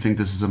I do think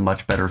this is a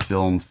much better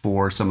film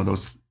for some of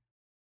those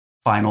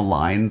final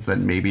lines that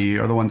maybe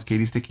are the ones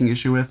Katie's taking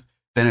issue with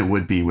than it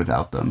would be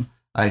without them.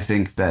 I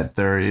think that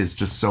there is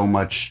just so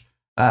much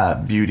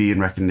beauty and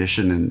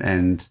recognition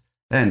and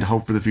and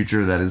hope for the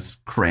future that is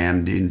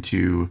crammed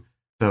into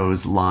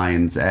those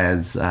lines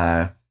as,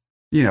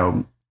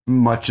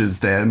 much as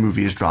the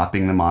movie is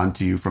dropping them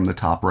onto you from the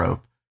top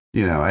rope.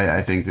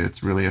 I think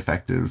it's really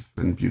effective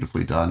and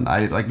beautifully done.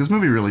 This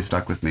movie really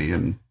stuck with me,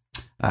 and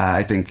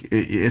I think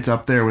it's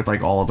up there with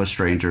like All of Us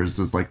Strangers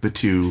as like the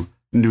 2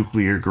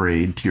 nuclear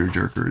grade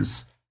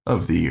tearjerkers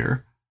of the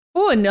year.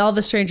 Oh, and All of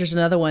Us Strangers,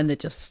 another one that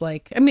just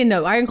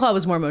no, Iron Claw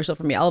was more emotional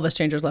for me. All of Us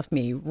Strangers left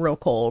me real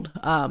cold.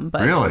 But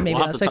really? Maybe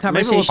that's a maybe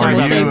conversation talk we'll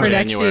about save it for in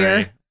next January.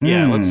 year.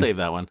 Yeah, let's save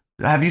that one.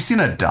 Have you seen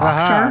a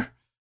doctor?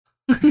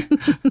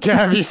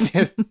 Have you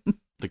seen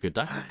The Good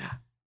Doctor?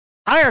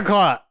 Iron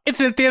Claw? It's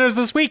in theaters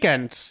this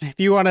weekend. If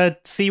you want to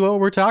see what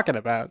we're talking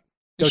about,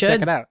 go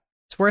check it out.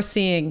 It's worth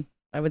seeing,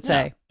 I would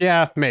say.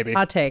 Yeah, maybe.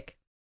 Hot take.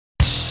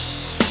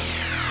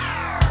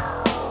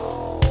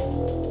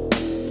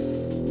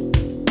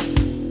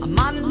 A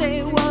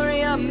Monday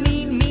warrior,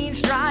 mean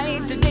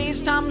stride.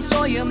 Today's Tom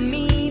Sawyer,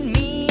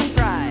 mean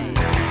pride.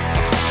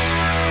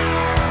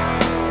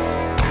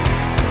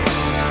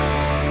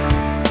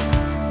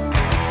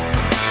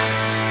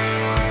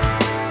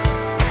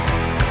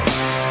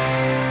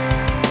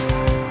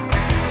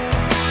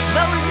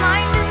 Though his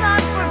mind is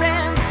not for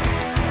rent,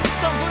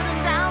 don't put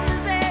him down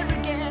as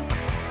arrogant.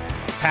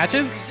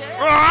 Patches?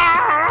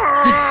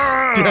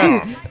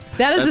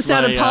 That is the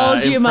sound of my, Paul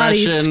Giamatti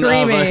impression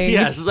screaming.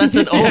 Yes, that's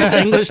an old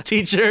English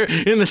teacher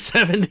in the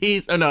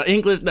 70s. Oh,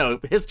 no,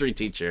 history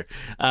teacher.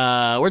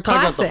 We're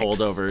talking about the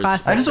Holdovers.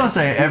 Classics. I just want to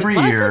say every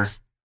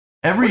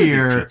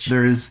year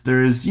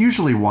there is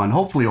usually one,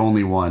 hopefully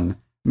only one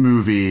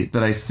movie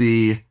that I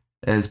see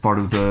as part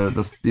of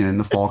the in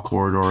the fall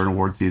corridor and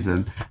award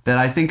season that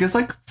I think is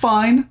like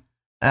fine,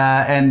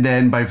 and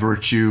then by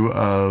virtue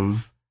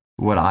of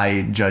what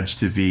I judge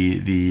to be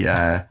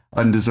the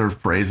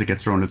undeserved praise that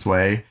gets thrown its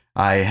way,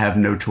 I have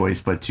no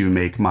choice but to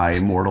make my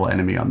mortal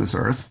enemy on this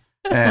earth.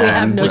 And, we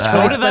have no choice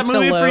Coda but that to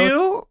movie for loathe.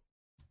 you?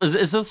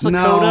 Is this the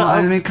no, Coda?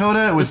 I mean,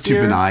 Coda was too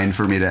year? benign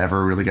for me to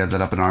ever really get that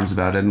up in arms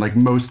about it. And like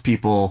most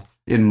people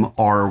in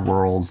our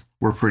world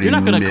were pretty You're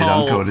not gonna mid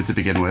call on Coda to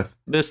begin with.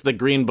 This the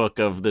Green Book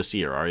of this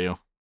year, are you?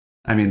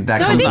 I mean,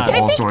 that No, I comes think, with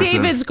all I think sorts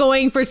David's of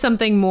going for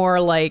something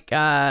more like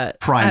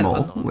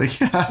primal. Like,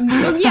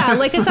 yeah,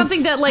 like it's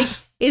something that like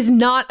is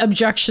not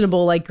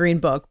objectionable like Green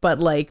Book, but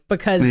like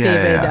because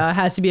David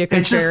has to be a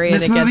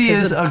contrarian against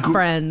his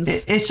friends.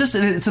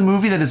 It's a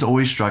movie that has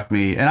always struck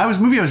me, and I was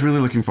really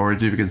looking forward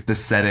to because the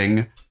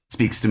setting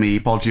speaks to me.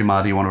 Paul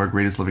Giamatti, one of our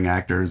greatest living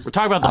actors. We're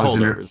talking about the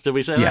Holdovers. Did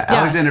we say that? Yeah,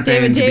 Alexander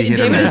Payne. David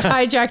has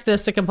hijacked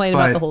this to complain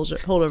about the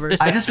Holdovers.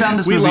 I just found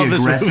this We movie love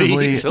this aggressively,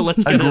 movie, so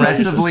let's get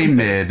aggressively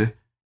mid,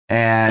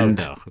 and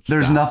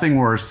there's stop. nothing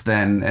worse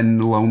than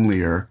and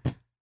lonelier.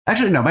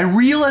 Actually, no. My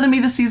real enemy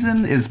this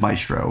season is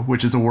Maestro,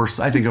 which is a worse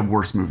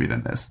movie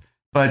than this.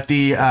 But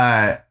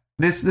the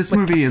this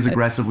movie is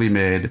aggressively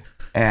mid,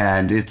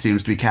 and it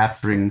seems to be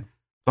capturing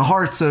the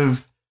hearts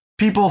of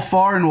people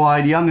far and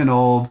wide, young and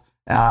old.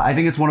 I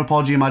think it's one of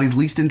Paul Giamatti's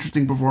least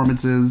interesting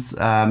performances. It's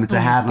a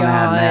hat on a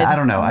hat. And I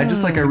don't know. I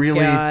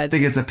really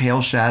think it's a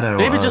pale shadow.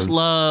 David just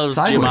loves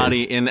Sideways.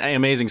 Giamatti in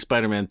Amazing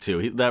Spider-Man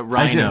 2. That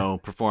Rhino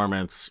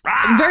performance.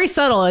 Very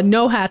subtle and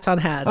no hats on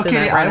hats.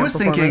 Okay, I was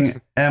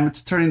thinking, I'm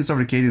turning this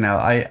over to Katie now.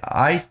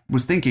 I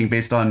was thinking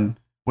based on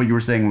what you were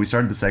saying when we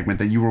started the segment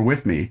that you were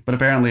with me, but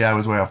apparently I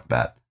was way off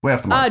the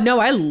mark. No,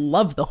 I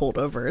love the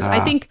Holdovers.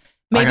 I think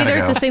maybe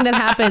there's this thing that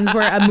happens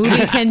where a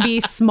movie can be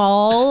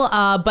small,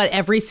 but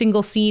every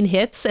single scene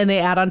hits and they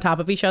add on top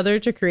of each other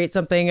to create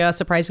something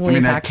surprisingly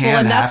impactful.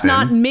 And that's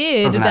not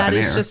mid. That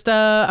is just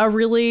a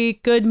really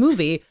good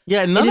movie.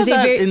 Yeah, none of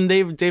that in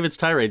David's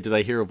tirade did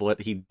I hear of what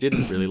he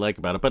didn't really like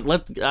about it.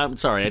 But I'm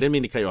sorry, I didn't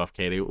mean to cut you off,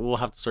 Katie. We'll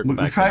have to circle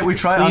back. We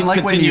try. Please unlike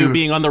continue when you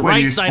being on the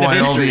right side of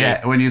history.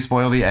 When you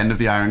spoil the end of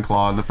the Iron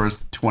Claw in the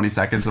first 20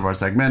 seconds of our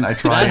segment, I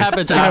try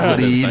happens to after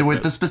this lead segment.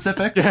 with the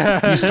specifics.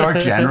 You start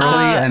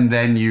generally, and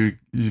then you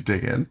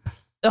dig in.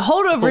 The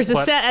Holdovers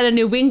is set at a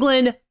New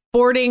England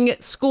boarding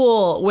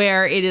school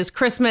where it is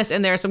Christmas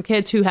and there are some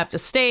kids who have to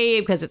stay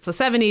because it's the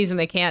 70s and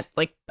they can't,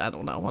 like, I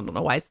don't know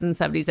why it's in the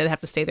 70s. They'd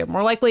have to stay there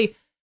more likely.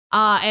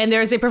 And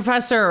there's a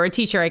professor or a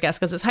teacher, I guess,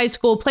 because it's high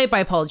school, played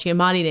by Paul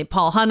Giamatti, named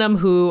Paul Hunnam,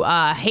 who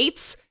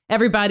hates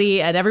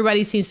everybody and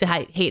everybody seems to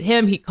hate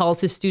him. He calls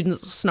his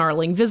students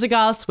snarling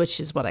Visigoths, which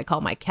is what I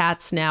call my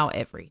cats now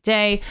every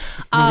day.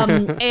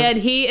 And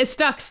he is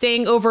stuck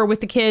staying over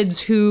with the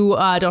kids who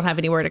don't have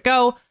anywhere to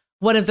go.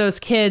 One of those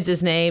kids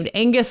is named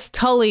Angus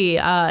Tully,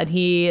 and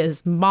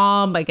his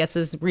mom, I guess,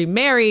 is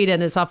remarried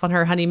and is off on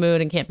her honeymoon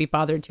and can't be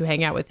bothered to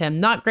hang out with him.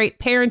 Not great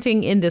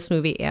parenting in this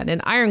movie and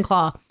in Iron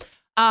Claw.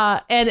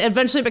 And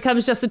eventually it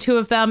becomes just the two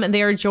of them, and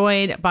they are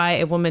joined by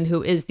a woman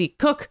who is the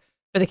cook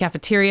for the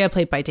cafeteria,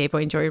 played by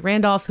Davoy and Joey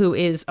Randolph, who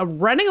is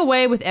running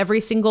away with every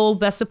single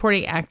Best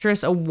Supporting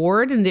Actress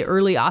award in the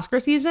early Oscar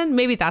season.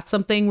 Maybe that's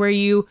something where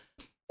you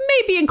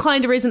may be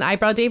inclined to raise an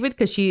eyebrow, David,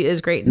 because she is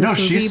great in this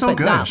movie. She's so but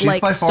good. Not, She's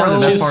like, by far the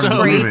best part of this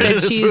great movie.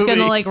 that she's going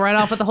to like run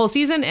off with the whole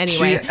season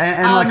anyway.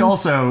 And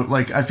also,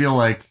 like, I feel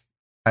like,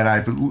 and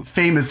I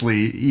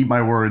famously eat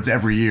my words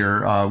every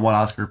year, one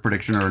Oscar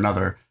prediction or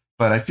another,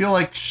 but I feel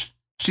like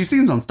she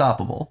seems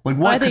unstoppable. Like,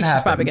 what I think could she's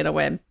happen? probably gonna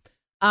win.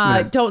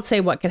 Yeah. Don't say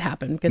what could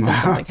happen because then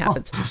something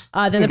happens.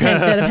 Then a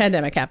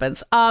pandemic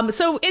happens.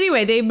 So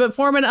anyway, they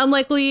form an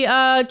unlikely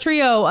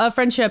trio of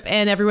friendship,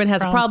 and everyone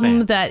has a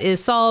problem that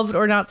is solved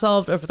or not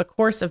solved over the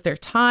course of their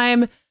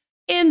time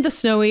in the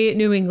snowy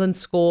New England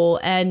school.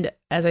 And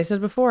as I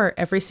said before,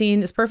 every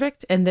scene is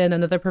perfect, and then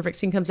another perfect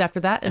scene comes after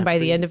that. And by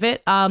the end of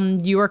it,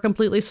 you are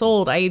completely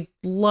sold. I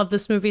love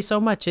this movie so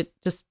much; it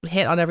just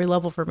hit on every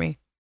level for me.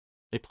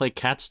 They play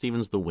Cat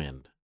Stevens' "The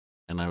Wind,"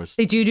 and I was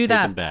They do taken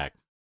that. back.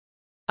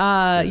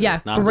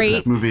 Yeah, Not great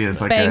This movie is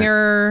like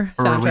banger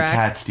a early soundtrack.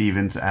 Cat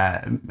Stevens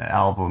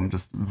album,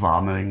 just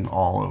vomiting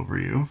all over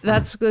you.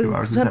 That's good. 2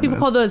 hours and Some 10 people minutes.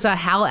 call those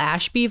Hal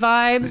Ashby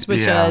vibes,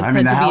 which I tend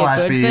mean, to be a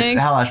good thing.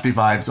 the Hal Ashby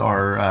vibes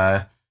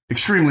are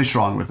extremely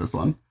strong with this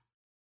one.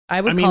 I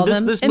would call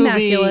them this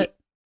immaculate. movie,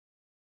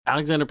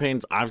 Alexander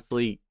Payne's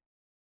obviously.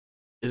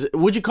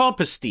 Would you call it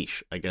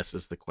pastiche? I guess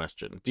is the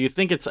question. Do you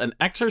think it's an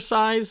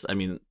exercise? I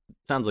mean,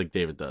 sounds like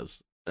David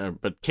does.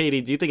 But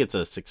Katie, do you think it's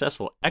a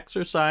successful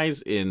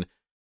exercise in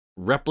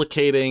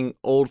replicating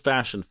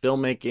old-fashioned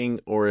filmmaking,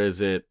 or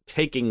is it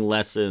taking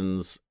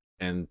lessons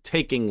and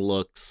taking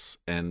looks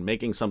and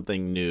making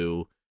something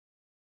new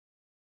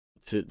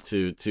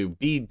to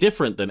be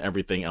different than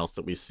everything else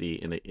that we see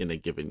in a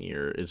given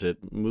year? Is it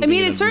moving? I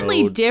mean, in it's a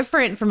certainly mode-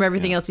 different from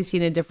everything else you see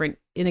in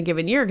a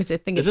given year, because I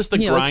think Is it's this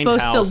the it's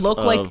supposed to grindhouse look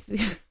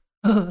like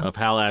of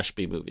Hal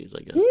Ashby movies,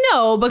 I guess.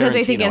 No, because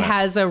I think it Tarantino-esque.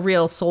 has a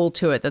real soul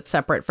to it that's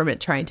separate from it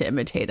trying to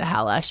imitate a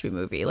Hal Ashby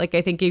movie. Like,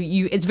 I think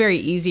it's very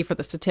easy for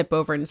this to tip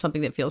over into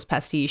something that feels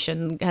pastiche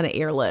and kind of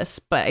airless.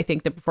 But I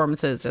think the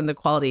performances and the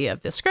quality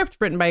of the script,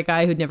 written by a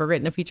guy who'd never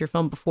written a feature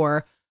film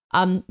before,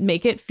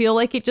 make it feel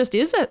like it just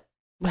is a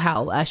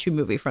Hal Ashby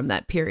movie from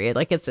that period.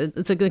 Like, it's a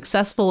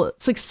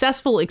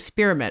successful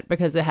experiment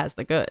because it has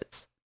the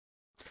goods.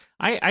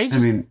 I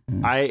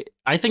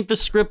think the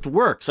script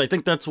works. I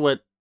think that's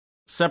what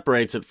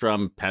separates it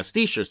from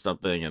pastiche or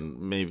something, and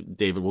maybe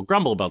David will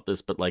grumble about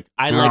this, but like,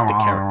 I like the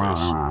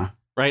characters,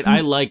 right? I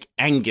like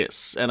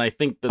Angus, and I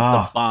think that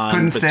the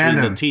bond between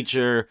the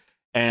teacher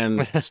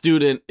and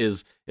student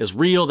is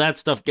real. That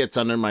stuff gets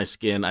under my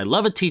skin. I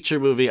love a teacher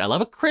movie. I love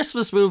a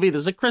Christmas movie.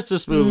 There's a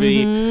Christmas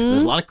movie.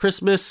 There's a lot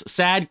of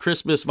sad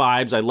Christmas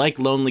vibes. I like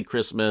Lonely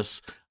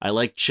Christmas. I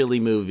like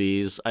chilly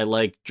movies. I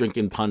like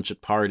drinking punch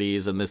at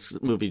parties, and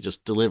this movie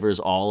just delivers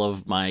all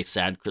of my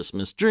sad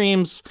Christmas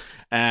dreams.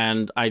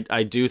 And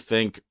I do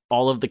think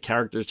all of the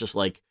characters just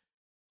like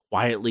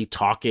quietly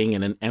talking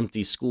in an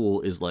empty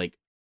school is like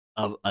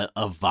a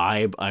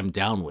vibe I'm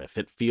down with.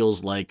 It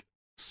feels like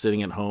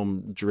sitting at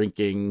home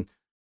drinking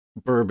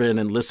bourbon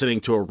and listening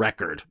to a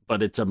record,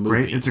 but it's a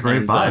movie. It's a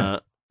great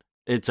vibe.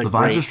 It's a the vibes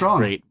great, are strong.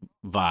 Great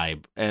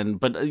vibe.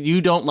 But you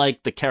don't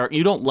like the character.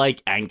 You don't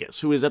like Angus,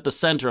 who is at the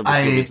center of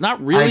this movie. It's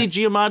not really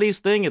Giamatti's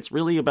thing. It's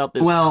really about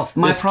this. Well,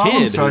 my this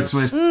problem kid starts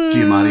with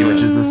Giamatti,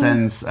 which is a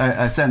sentence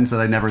that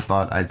I never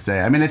thought I'd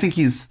say. I mean, I think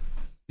he's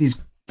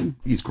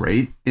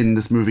great in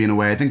this movie in a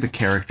way. I think the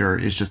character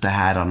is just a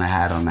hat on a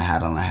hat on a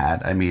hat on a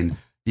hat. I mean,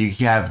 you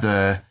have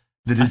the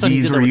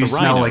disease where you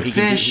smell like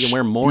fish. He can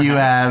wear more you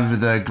hats. have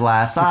the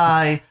glass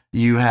eye.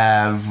 You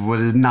have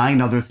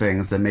 9 other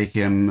things that make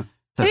him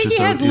such I think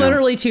he has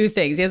literally 2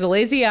 things. He has a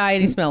lazy eye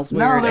and he smells weird.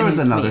 No, there was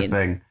another mean.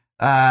 thing.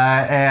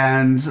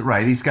 And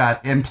right, he's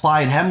got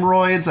implied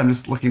hemorrhoids. I'm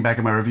just looking back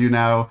at my review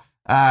now.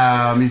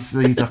 He's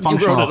a functional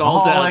you wrote it all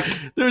alcoholic.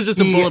 down. There was just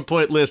a bullet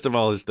point list of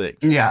all his things.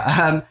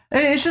 Yeah,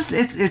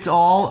 it's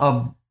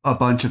all a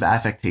bunch of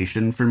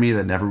affectation for me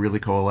that never really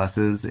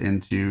coalesces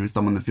into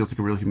someone that feels like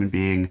a real human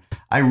being.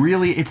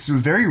 It's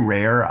very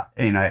rare,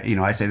 and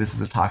I say this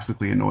as a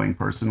toxically annoying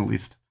person, at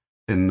least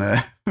in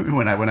the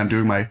when I'm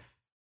doing my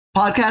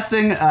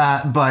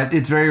podcasting, but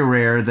it's very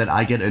rare that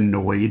I get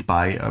annoyed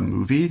by a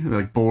movie,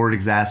 like bored,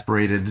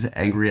 exasperated,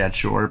 angry at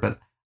sure, but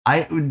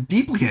I'm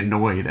deeply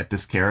annoyed at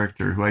this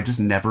character who I just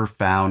never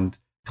found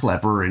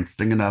clever or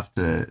interesting enough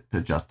to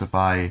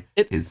justify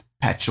his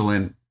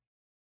petulant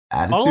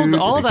attitude.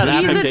 All of that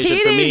He's a affectation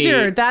for me-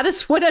 teenager. That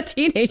is what a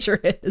teenager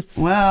is.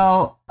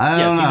 Well, I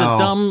don't know. He's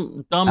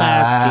a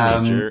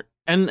dumbass teenager,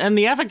 and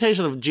the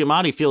affectation of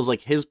Giamatti feels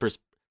like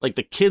like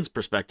the kid's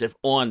perspective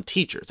on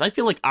teachers. I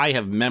feel like I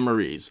have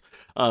memories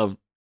of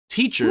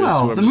teachers who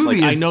are the just movie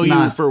like, I is know you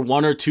not- for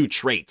 1 or 2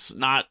 traits,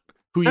 not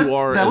who you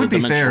are. That as would a be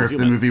dimensional fair if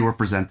human. the movie were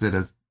presented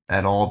as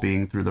at all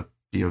being through the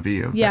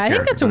POV of Yeah, that I think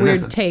character, that's a but it weird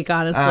isn't. take,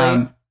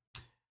 honestly.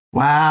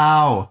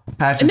 Wow,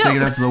 Patch is No.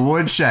 taking it up to the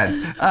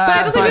woodshed. But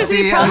I don't think there's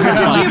any problem with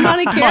the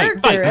Giamatti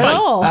character at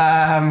all.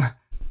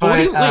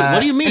 What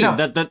do you mean? No.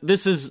 That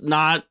this is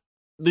not?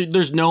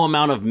 There's no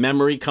amount of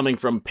memory coming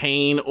from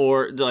pain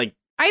or like.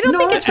 I don't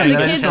think it's from the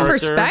kid's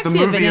perspective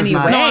in any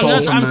way.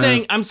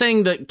 I'm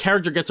saying the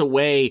character gets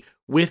away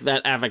with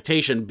that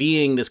affectation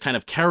being this kind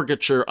of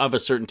caricature of a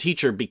certain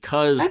teacher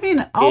because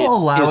I'll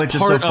allow it just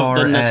part so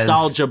far of the as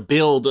nostalgia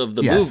build of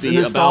the yes, movie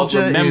the about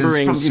nostalgia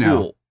remembering is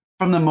school.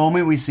 From the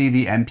moment we see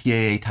the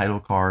MPAA title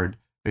card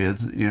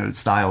is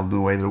styled the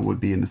way that it would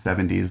be in the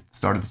 70s,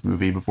 start of this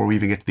movie, before we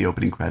even get to the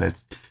opening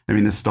credits. I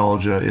mean,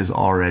 nostalgia is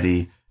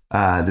already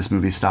this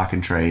movie's stock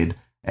and trade.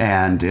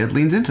 And it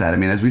leans into that. I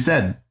mean, as we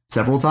said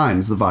several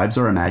times, the vibes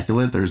are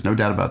immaculate. There's no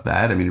doubt about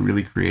that. I mean, it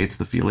really creates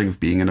the feeling of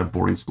being in a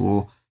boarding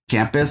school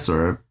campus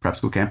or a prep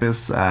school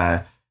campus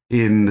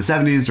in the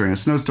 70s during a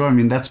snowstorm. I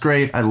mean, that's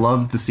great. I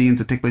loved the scenes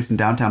that take place in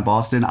downtown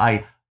Boston.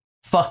 I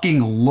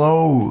fucking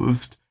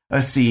loathed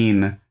a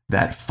scene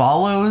that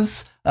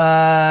follows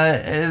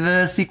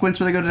the sequence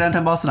where they go to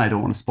downtown Boston. I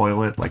don't want to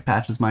spoil it like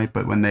Patches might,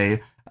 but when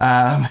they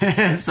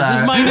this is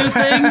my new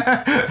thing.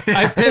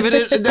 I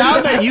pivoted. Now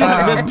that you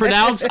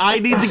mispronounced, I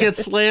need to get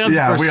slammed.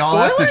 Yeah, for we all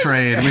have to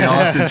trade. We all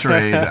have to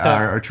trade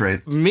our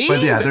traits. Me?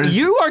 But yeah,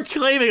 you are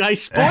claiming I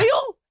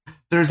spoil?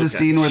 There's a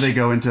scene where they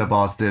go into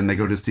Boston, they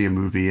go to see a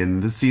movie,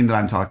 and the scene that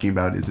I'm talking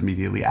about is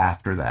immediately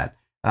after that,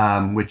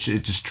 which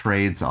it just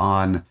trades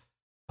on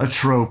a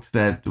trope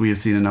that we have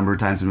seen a number of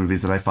times in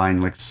movies that I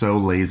find like so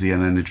lazy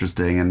and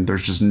uninteresting, and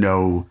there's just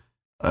no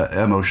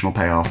emotional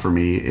payoff for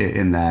me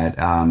in that,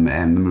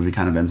 and the movie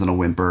kind of ends on a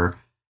whimper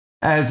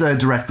as a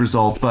direct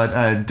result.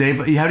 But Dave,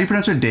 how do you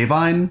pronounce her?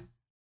 Davine?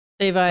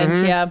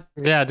 Davine, yeah.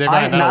 Yeah,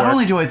 Davine. Not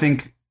only do I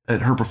think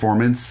that her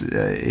performance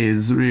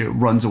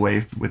runs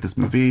away with this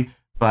movie,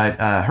 but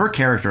her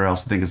character I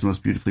also think is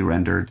most beautifully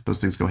rendered.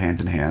 Those things go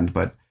hand in hand,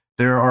 but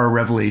there are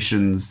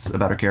revelations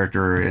about her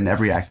character in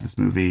every act of this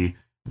movie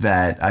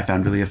that I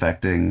found really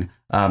affecting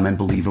and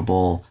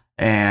believable.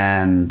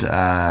 And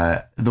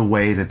the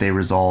way that they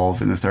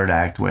resolve in the third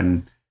act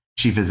when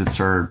she visits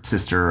her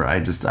sister,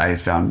 I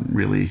found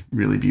really,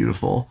 really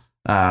beautiful.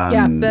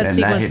 And that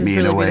hit me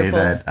in a way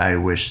that I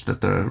wish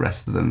that the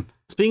rest of them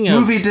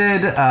movie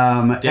did.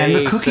 And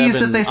the cookies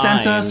that they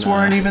sent us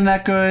weren't even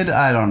that good.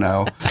 I don't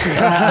know.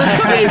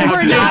 Those cookies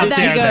were not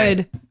that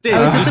good. Dave,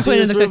 I was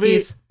disappointed in the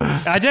cookies.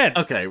 I did.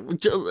 Okay,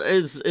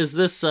 is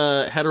this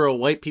hetero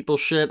white people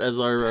shit as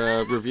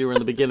our reviewer in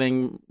the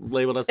beginning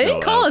labeled us? They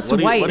didn't call us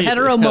white,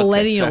 hetero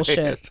millennial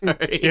shit.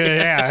 Sorry.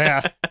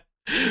 Yeah. What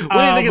do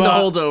you think of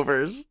the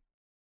holdovers?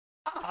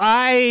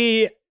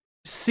 I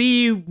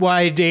see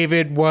why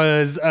David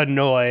was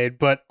annoyed,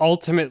 but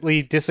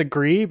ultimately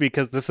disagree,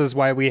 because this is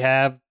why we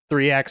have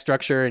 3-act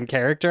structure and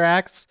character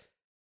acts.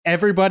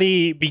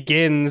 Everybody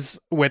begins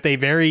with a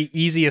very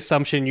easy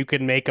assumption you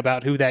can make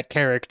about who that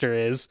character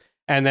is,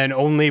 and then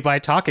only by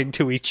talking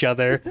to each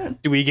other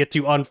do we get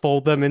to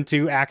unfold them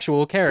into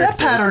actual characters. That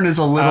pattern is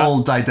a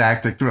little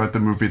didactic throughout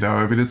the movie, though.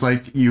 I mean, it's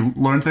like you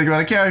learn to think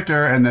about a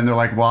character, and then they're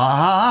like,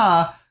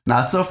 "Wah,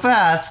 not so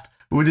fast.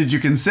 What did you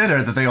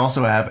consider that they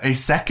also have a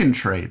second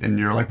trait?" And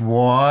you're like,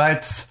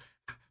 "What?"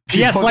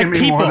 Yes, like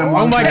people.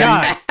 Oh my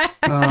god.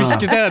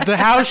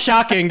 How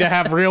shocking to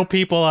have real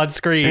people on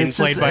screen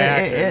played by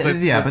actors. But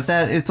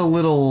it's a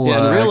little.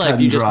 Yeah, in real life,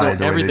 you just know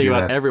everything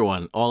about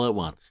everyone all at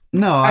once.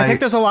 No, I think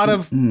there's a lot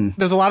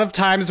of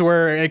times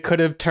where it could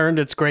have turned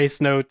its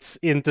grace notes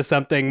into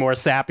something more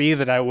sappy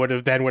that I would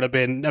have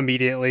been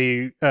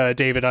immediately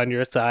David on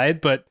your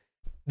side, but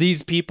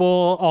these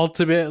people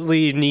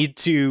ultimately need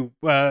to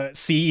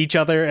see each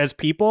other as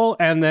people,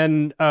 and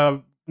then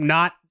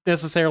not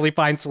necessarily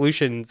find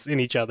solutions in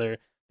each other.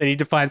 They need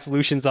to find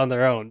solutions on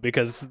their own,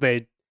 because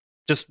they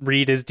just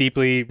read as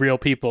deeply real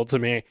people to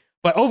me.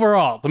 But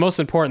overall, the most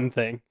important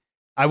thing,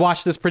 I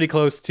watched this pretty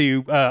close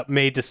to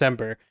May,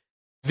 December.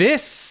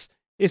 This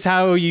is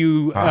how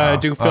you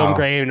do film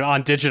grain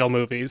on digital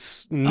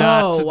movies,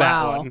 not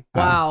that one.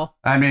 Wow.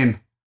 I mean,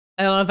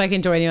 I don't know if I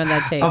can join you on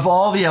that take. Of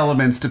all the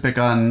elements to pick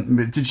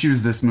on, to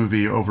choose this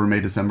movie over May,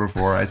 December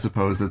for, I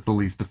suppose it's the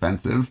least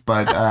offensive.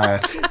 But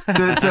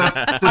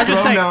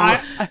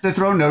to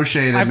throw no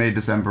shade at May,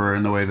 December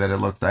in the way that it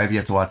looks, I have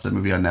yet to watch that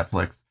movie on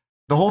Netflix.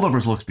 The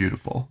Holdovers looks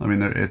beautiful. I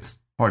mean, it's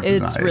hard to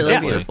deny. It's really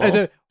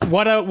beautiful.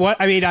 What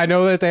I mean, I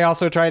know that they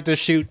also tried to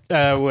shoot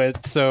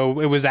so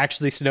it was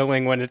actually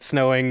snowing when it's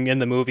snowing in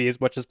the movie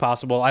as much as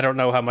possible. I don't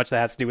know how much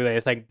that has to do with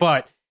anything,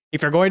 but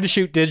if you're going to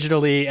shoot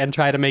digitally and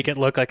try to make it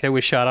look like it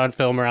was shot on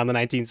film around the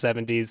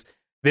 1970s,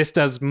 this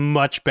does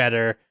much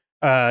better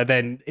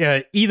than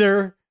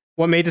either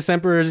what May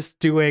December is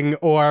doing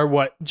or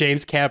what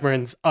James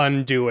Cameron's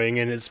undoing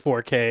in his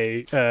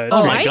 4K.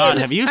 Oh my god,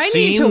 have you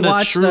seen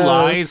the True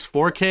Lies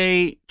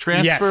 4K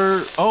transfer?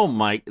 Yes. Oh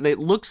my, it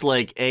looks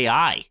like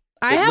AI.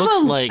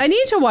 I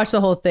need to watch the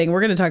whole thing.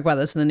 We're going to talk about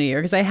this in the new year,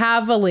 because I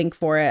have a link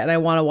for it and I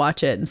want to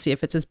watch it and see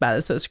if it's as bad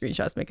as those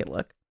screenshots make it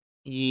look.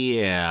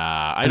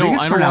 Yeah, I don't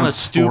want to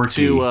stoop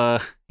 40. To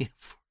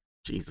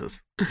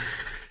Jesus.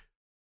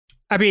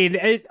 I mean,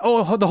 the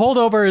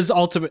Holdovers,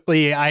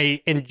 ultimately,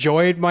 I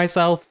enjoyed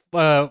myself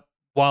while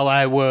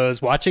I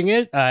was watching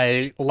it.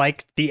 I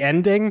liked the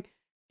ending.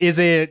 Is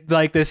it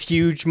like this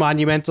huge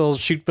monumental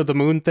shoot for the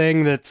moon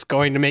thing that's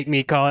going to make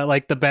me call it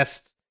like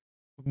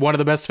one of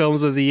the best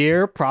films of the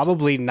year?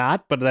 Probably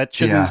not, but that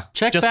shouldn't. Yeah.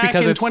 Check just back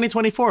because in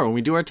 2024 when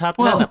we do our top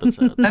 10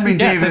 episodes. I mean,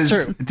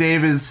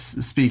 Dave is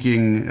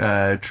speaking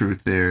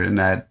truth there, in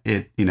that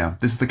this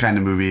is the kind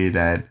of movie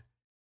that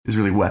is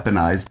really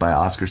weaponized by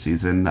Oscar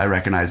season. I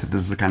recognize that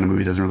this is the kind of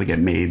movie that doesn't really get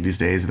made these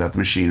days without the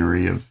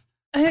machinery of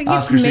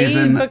Oscar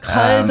season.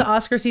 Because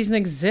Oscar season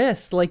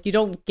exists. Like, you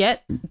don't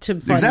get to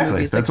fund exactly.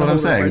 movies That's like what I'm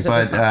saying.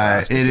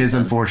 But it is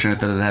unfortunate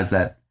that it has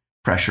that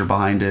pressure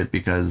behind it,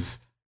 because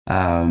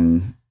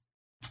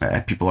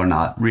people are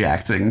not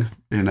reacting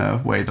in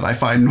a way that I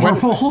find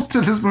normal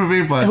to this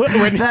movie, but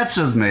that's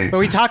just me. When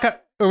we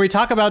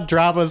talk about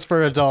dramas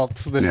for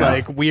adults, this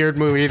like weird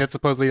movie that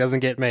supposedly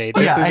doesn't get made.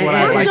 This is what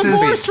I like. It's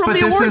divorced from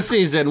the award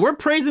season. We're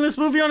praising this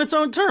movie on its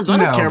own terms. I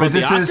don't care about the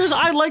Oscars.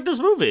 I like this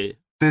movie.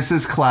 This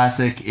is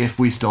classic. If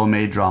we still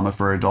made drama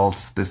for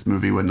adults, this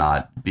movie would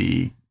not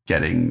be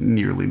getting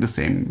nearly the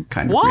same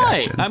kind of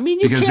reaction. I mean,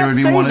 you can't there would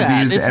be say one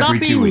that. Of these it's every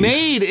not 2 being weeks.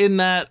 made in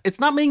that. It's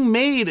not being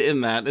made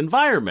in that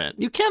environment.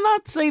 You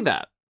cannot say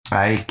that.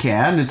 I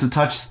can. It's a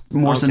touch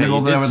more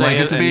cynical than I would like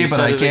it to be, but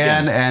I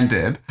can and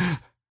did.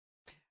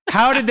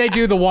 How did they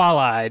do the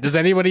walleye? Does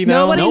anybody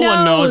know? Nobody knows. No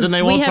one knows, and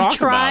they won't talk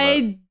about it. We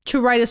have tried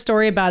to write a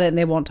story about it, and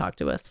they won't talk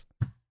to us.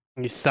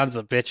 You sons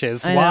of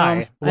bitches. I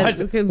Why?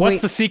 know.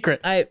 What's the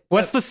secret?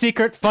 What's the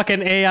secret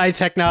fucking AI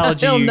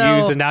technology you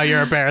use and now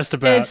you're embarrassed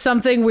about? It's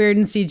something weird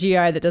in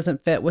CGI that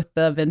doesn't fit with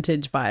the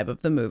vintage vibe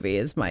of the movie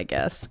is my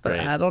guess, but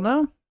I don't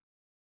know.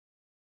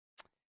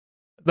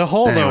 The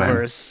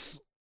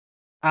Holdovers.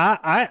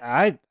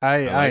 Anyway.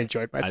 I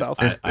enjoyed myself.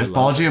 If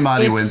Paul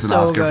Giamatti wins an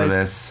Oscar for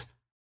this,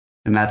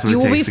 and that's what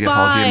it takes to get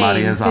Paul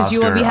Giamatti his Oscar,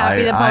 you will be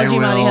happy that Paul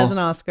Giamatti has an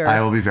Oscar. I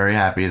will be very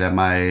happy that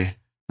my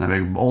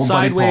old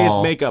Sideways buddy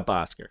Paul makeup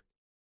Oscar.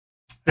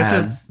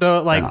 This is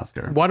the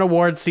one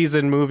award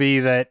season movie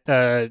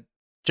that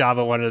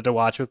Java wanted to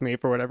watch with me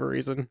for whatever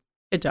reason.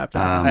 Good job,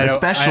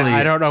 especially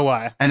I don't know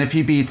why. And if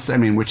he beats,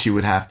 which he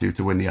would have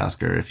to win the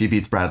Oscar, if he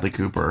beats Bradley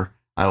Cooper,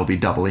 I will be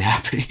doubly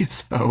happy.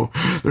 So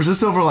there's a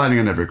silver lining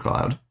on every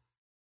cloud.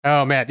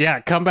 Oh man, yeah,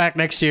 come back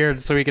next year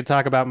so we can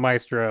talk about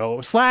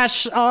Maestro /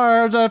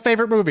 our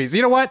favorite movies.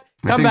 You know what?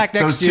 Come back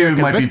next year. Those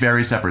two might be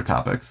very separate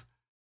topics.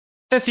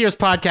 This year's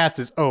podcast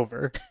is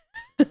over.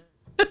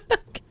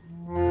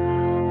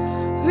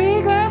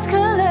 Regrets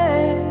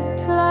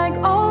collect like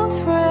old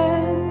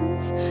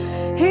friends,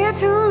 here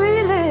to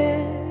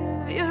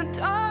relive your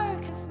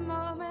darkest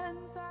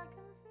moments.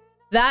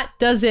 That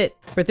does it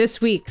for this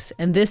week's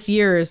and this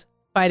year's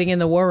Fighting in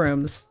the War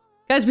Rooms.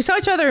 Guys, we saw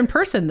each other in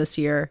person this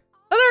year.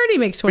 That already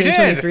makes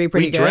 2023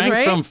 pretty good, right? We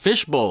drank from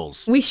fish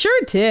bowls. We sure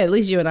did. At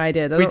least you and I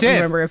did. I don't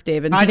remember if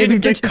David. I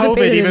didn't get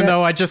COVID, even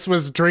though I just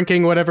was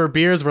drinking whatever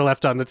beers were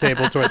left on the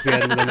table towards the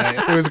end of the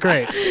night. It was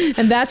great.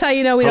 And that's how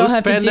you know we don't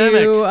have to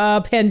do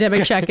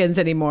pandemic check-ins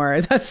anymore.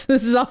 This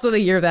is also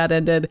the year that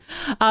ended.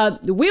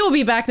 We will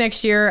be back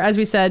next year, as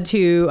we said,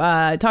 to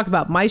talk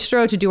about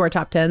Maestro, to do our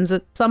top 10s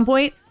at some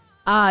point.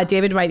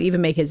 David might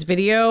even make his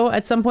video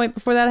at some point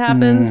before that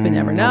happens. We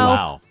never know.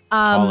 Wow.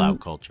 All out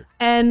culture.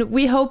 And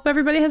we hope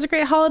everybody has a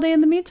great holiday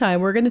in the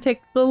meantime. We're going to take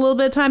a little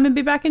bit of time and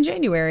be back in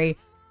January.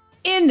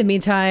 In the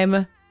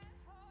meantime,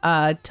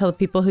 tell the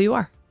people who you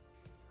are.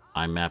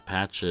 I'm Matt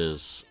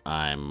Patches.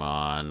 I'm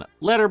on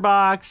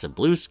Letterboxd and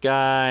Blue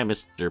Sky,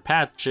 Mr.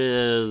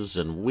 Patches,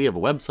 and we have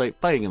a website,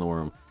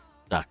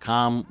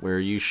 fightinginthewarroom.com, where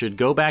you should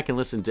go back and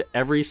listen to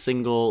every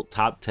single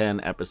top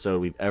 10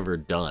 episode we've ever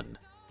done,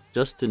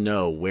 just to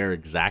know where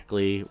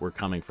exactly we're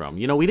coming from.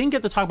 You know, we didn't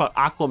get to talk about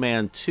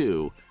Aquaman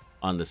 2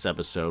 on this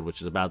episode, which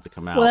is about to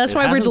come out. Well, that's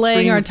why we're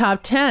delaying our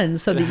top 10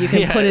 so that you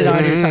can put it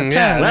on your top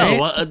 10, right?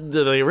 Well,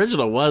 the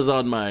original was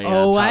on my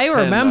top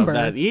 10 of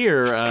that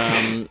year.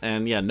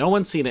 And yeah, no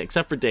one's seen it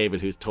except for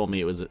David, who's told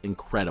me it was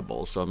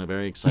incredible. So I'm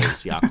very excited to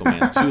see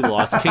Aquaman 2, The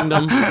Lost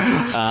Kingdom.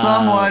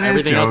 Someone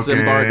is joking. Else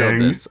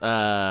embargoed this.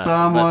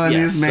 Someone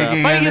is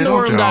making a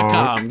little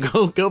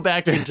joke. Go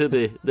back into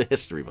the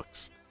history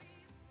books.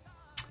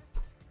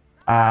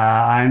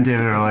 I'm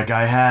David Ehrlich.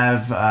 I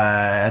have,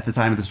 at the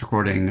time of this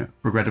recording,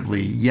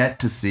 regrettably yet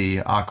to see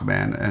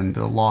Aquaman and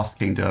the Lost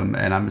Kingdom,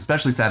 and I'm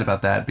especially sad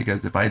about that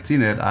because if I had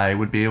seen it, I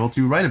would be able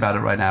to write about it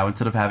right now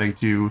instead of having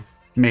to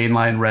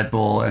mainline Red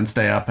Bull and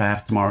stay up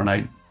half tomorrow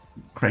night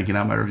cranking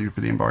out my review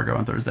for the embargo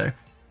on Thursday.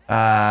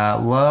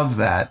 Love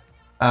that.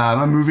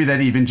 A movie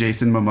that even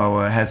Jason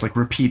Momoa has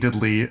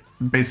repeatedly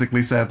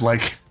basically said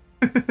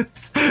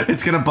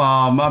it's gonna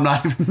bomb. I'm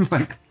not even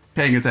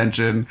paying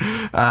attention.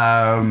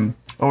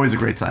 Always a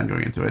great sign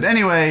going into it.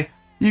 Anyway,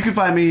 you can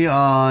find me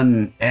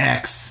on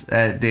X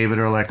at David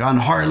Ehrlich, on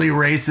Harley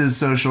Race's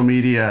social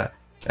media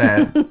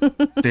at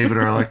David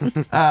Ehrlich,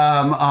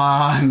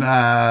 on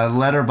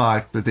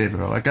Letterboxd at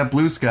David Ehrlich, at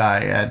Blue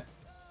Sky at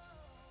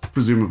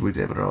presumably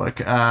David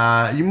Ehrlich.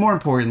 More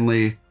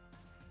importantly,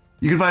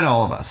 you can find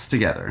all of us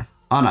together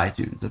on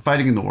iTunes at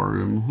Fighting in the War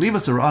Room. Leave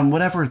us on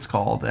whatever it's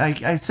called.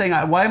 I'm saying,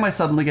 why am I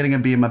suddenly getting a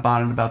bee in my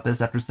bonnet about this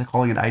after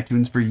calling it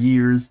iTunes for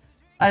years?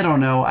 I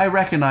don't know. I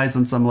recognize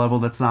on some level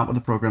that's not what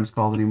the program's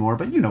called anymore,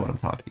 but you know what I'm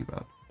talking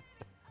about.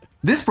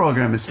 This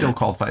program is still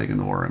called Fighting in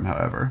the War Room,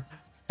 however.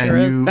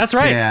 And That's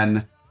right.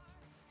 Can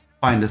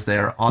find us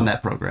there on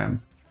that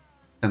program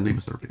and leave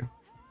us a review.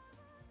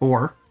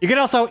 Or you can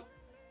also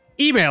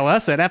email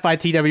us at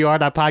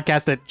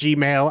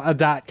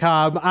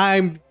fitwr.podcast@gmail.com.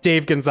 I'm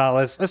Dave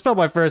Gonzalez. I spelled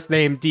my first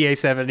name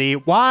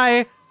DA7E.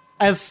 Why?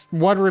 As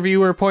one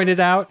reviewer pointed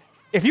out,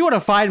 if you want to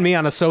find me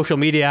on a social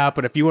media app,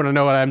 but if you want to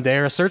know what I'm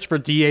there, search for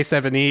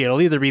DA7E.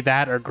 It'll either be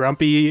that or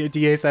Grumpy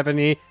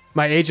DA7E.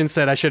 My agent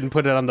said I shouldn't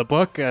put it on the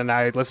book, and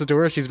I listened to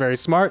her. She's very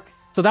smart.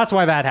 So that's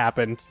why that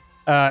happened.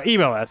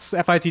 email us,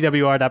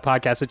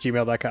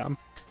 fitwr.podcast@gmail.com.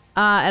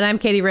 And I'm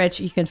Katie Rich.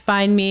 You can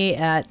find me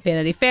at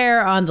Vanity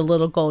Fair on the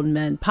Little Golden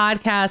Men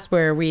podcast,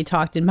 where we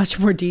talked in much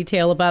more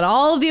detail about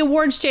all of the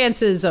awards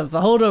chances of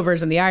the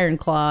Holdovers and the Iron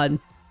Claw. And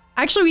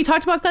actually, we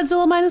talked about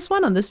Godzilla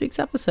 -1 on this week's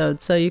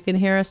episode, so you can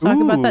hear us talk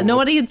about that.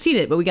 Nobody had seen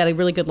it, but we got a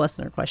really good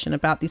listener question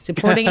about the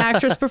supporting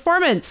actress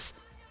performance,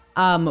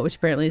 which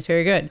apparently is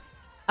very good.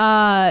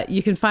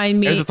 You can find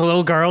me. Is it the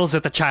little girl? Is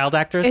it the child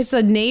actress? It's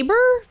a neighbor.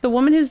 The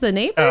woman who's the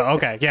neighbor. Oh,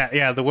 okay.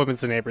 Yeah. The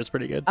woman's the neighbor is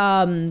pretty good.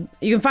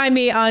 You can find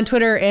me on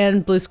Twitter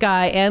and Blue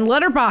Sky and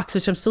Letterboxd,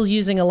 which I'm still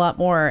using a lot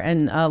more,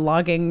 and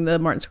logging the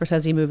Martin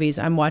Scorsese movies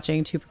I'm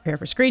watching to prepare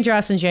for screen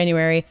drafts in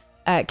January.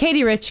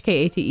 Katie Rich,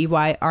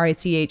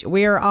 KateyRich.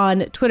 We're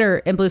on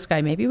Twitter and Blue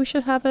Sky. Maybe we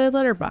should have a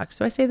Letterboxd.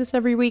 Do I say this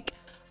every week?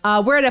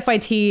 We're at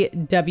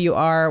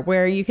FITWR,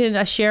 where you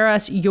can share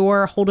us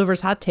your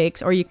Holdovers hot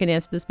takes, or you can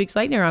answer this week's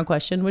lightning round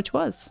question, which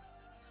was,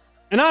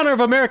 in honor of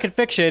American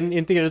fiction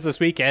in theaters this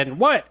weekend,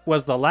 what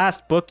was the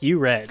last book you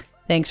read?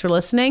 Thanks for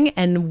listening,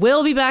 and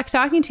we'll be back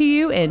talking to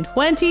you in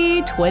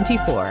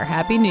 2024.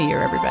 Happy New Year,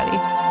 everybody.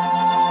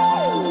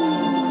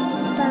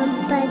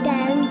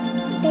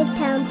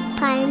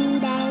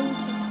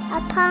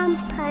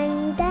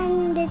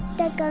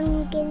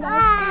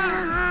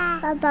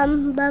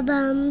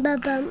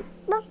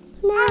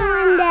 No,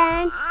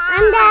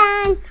 I'm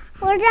done.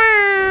 We're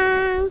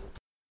done.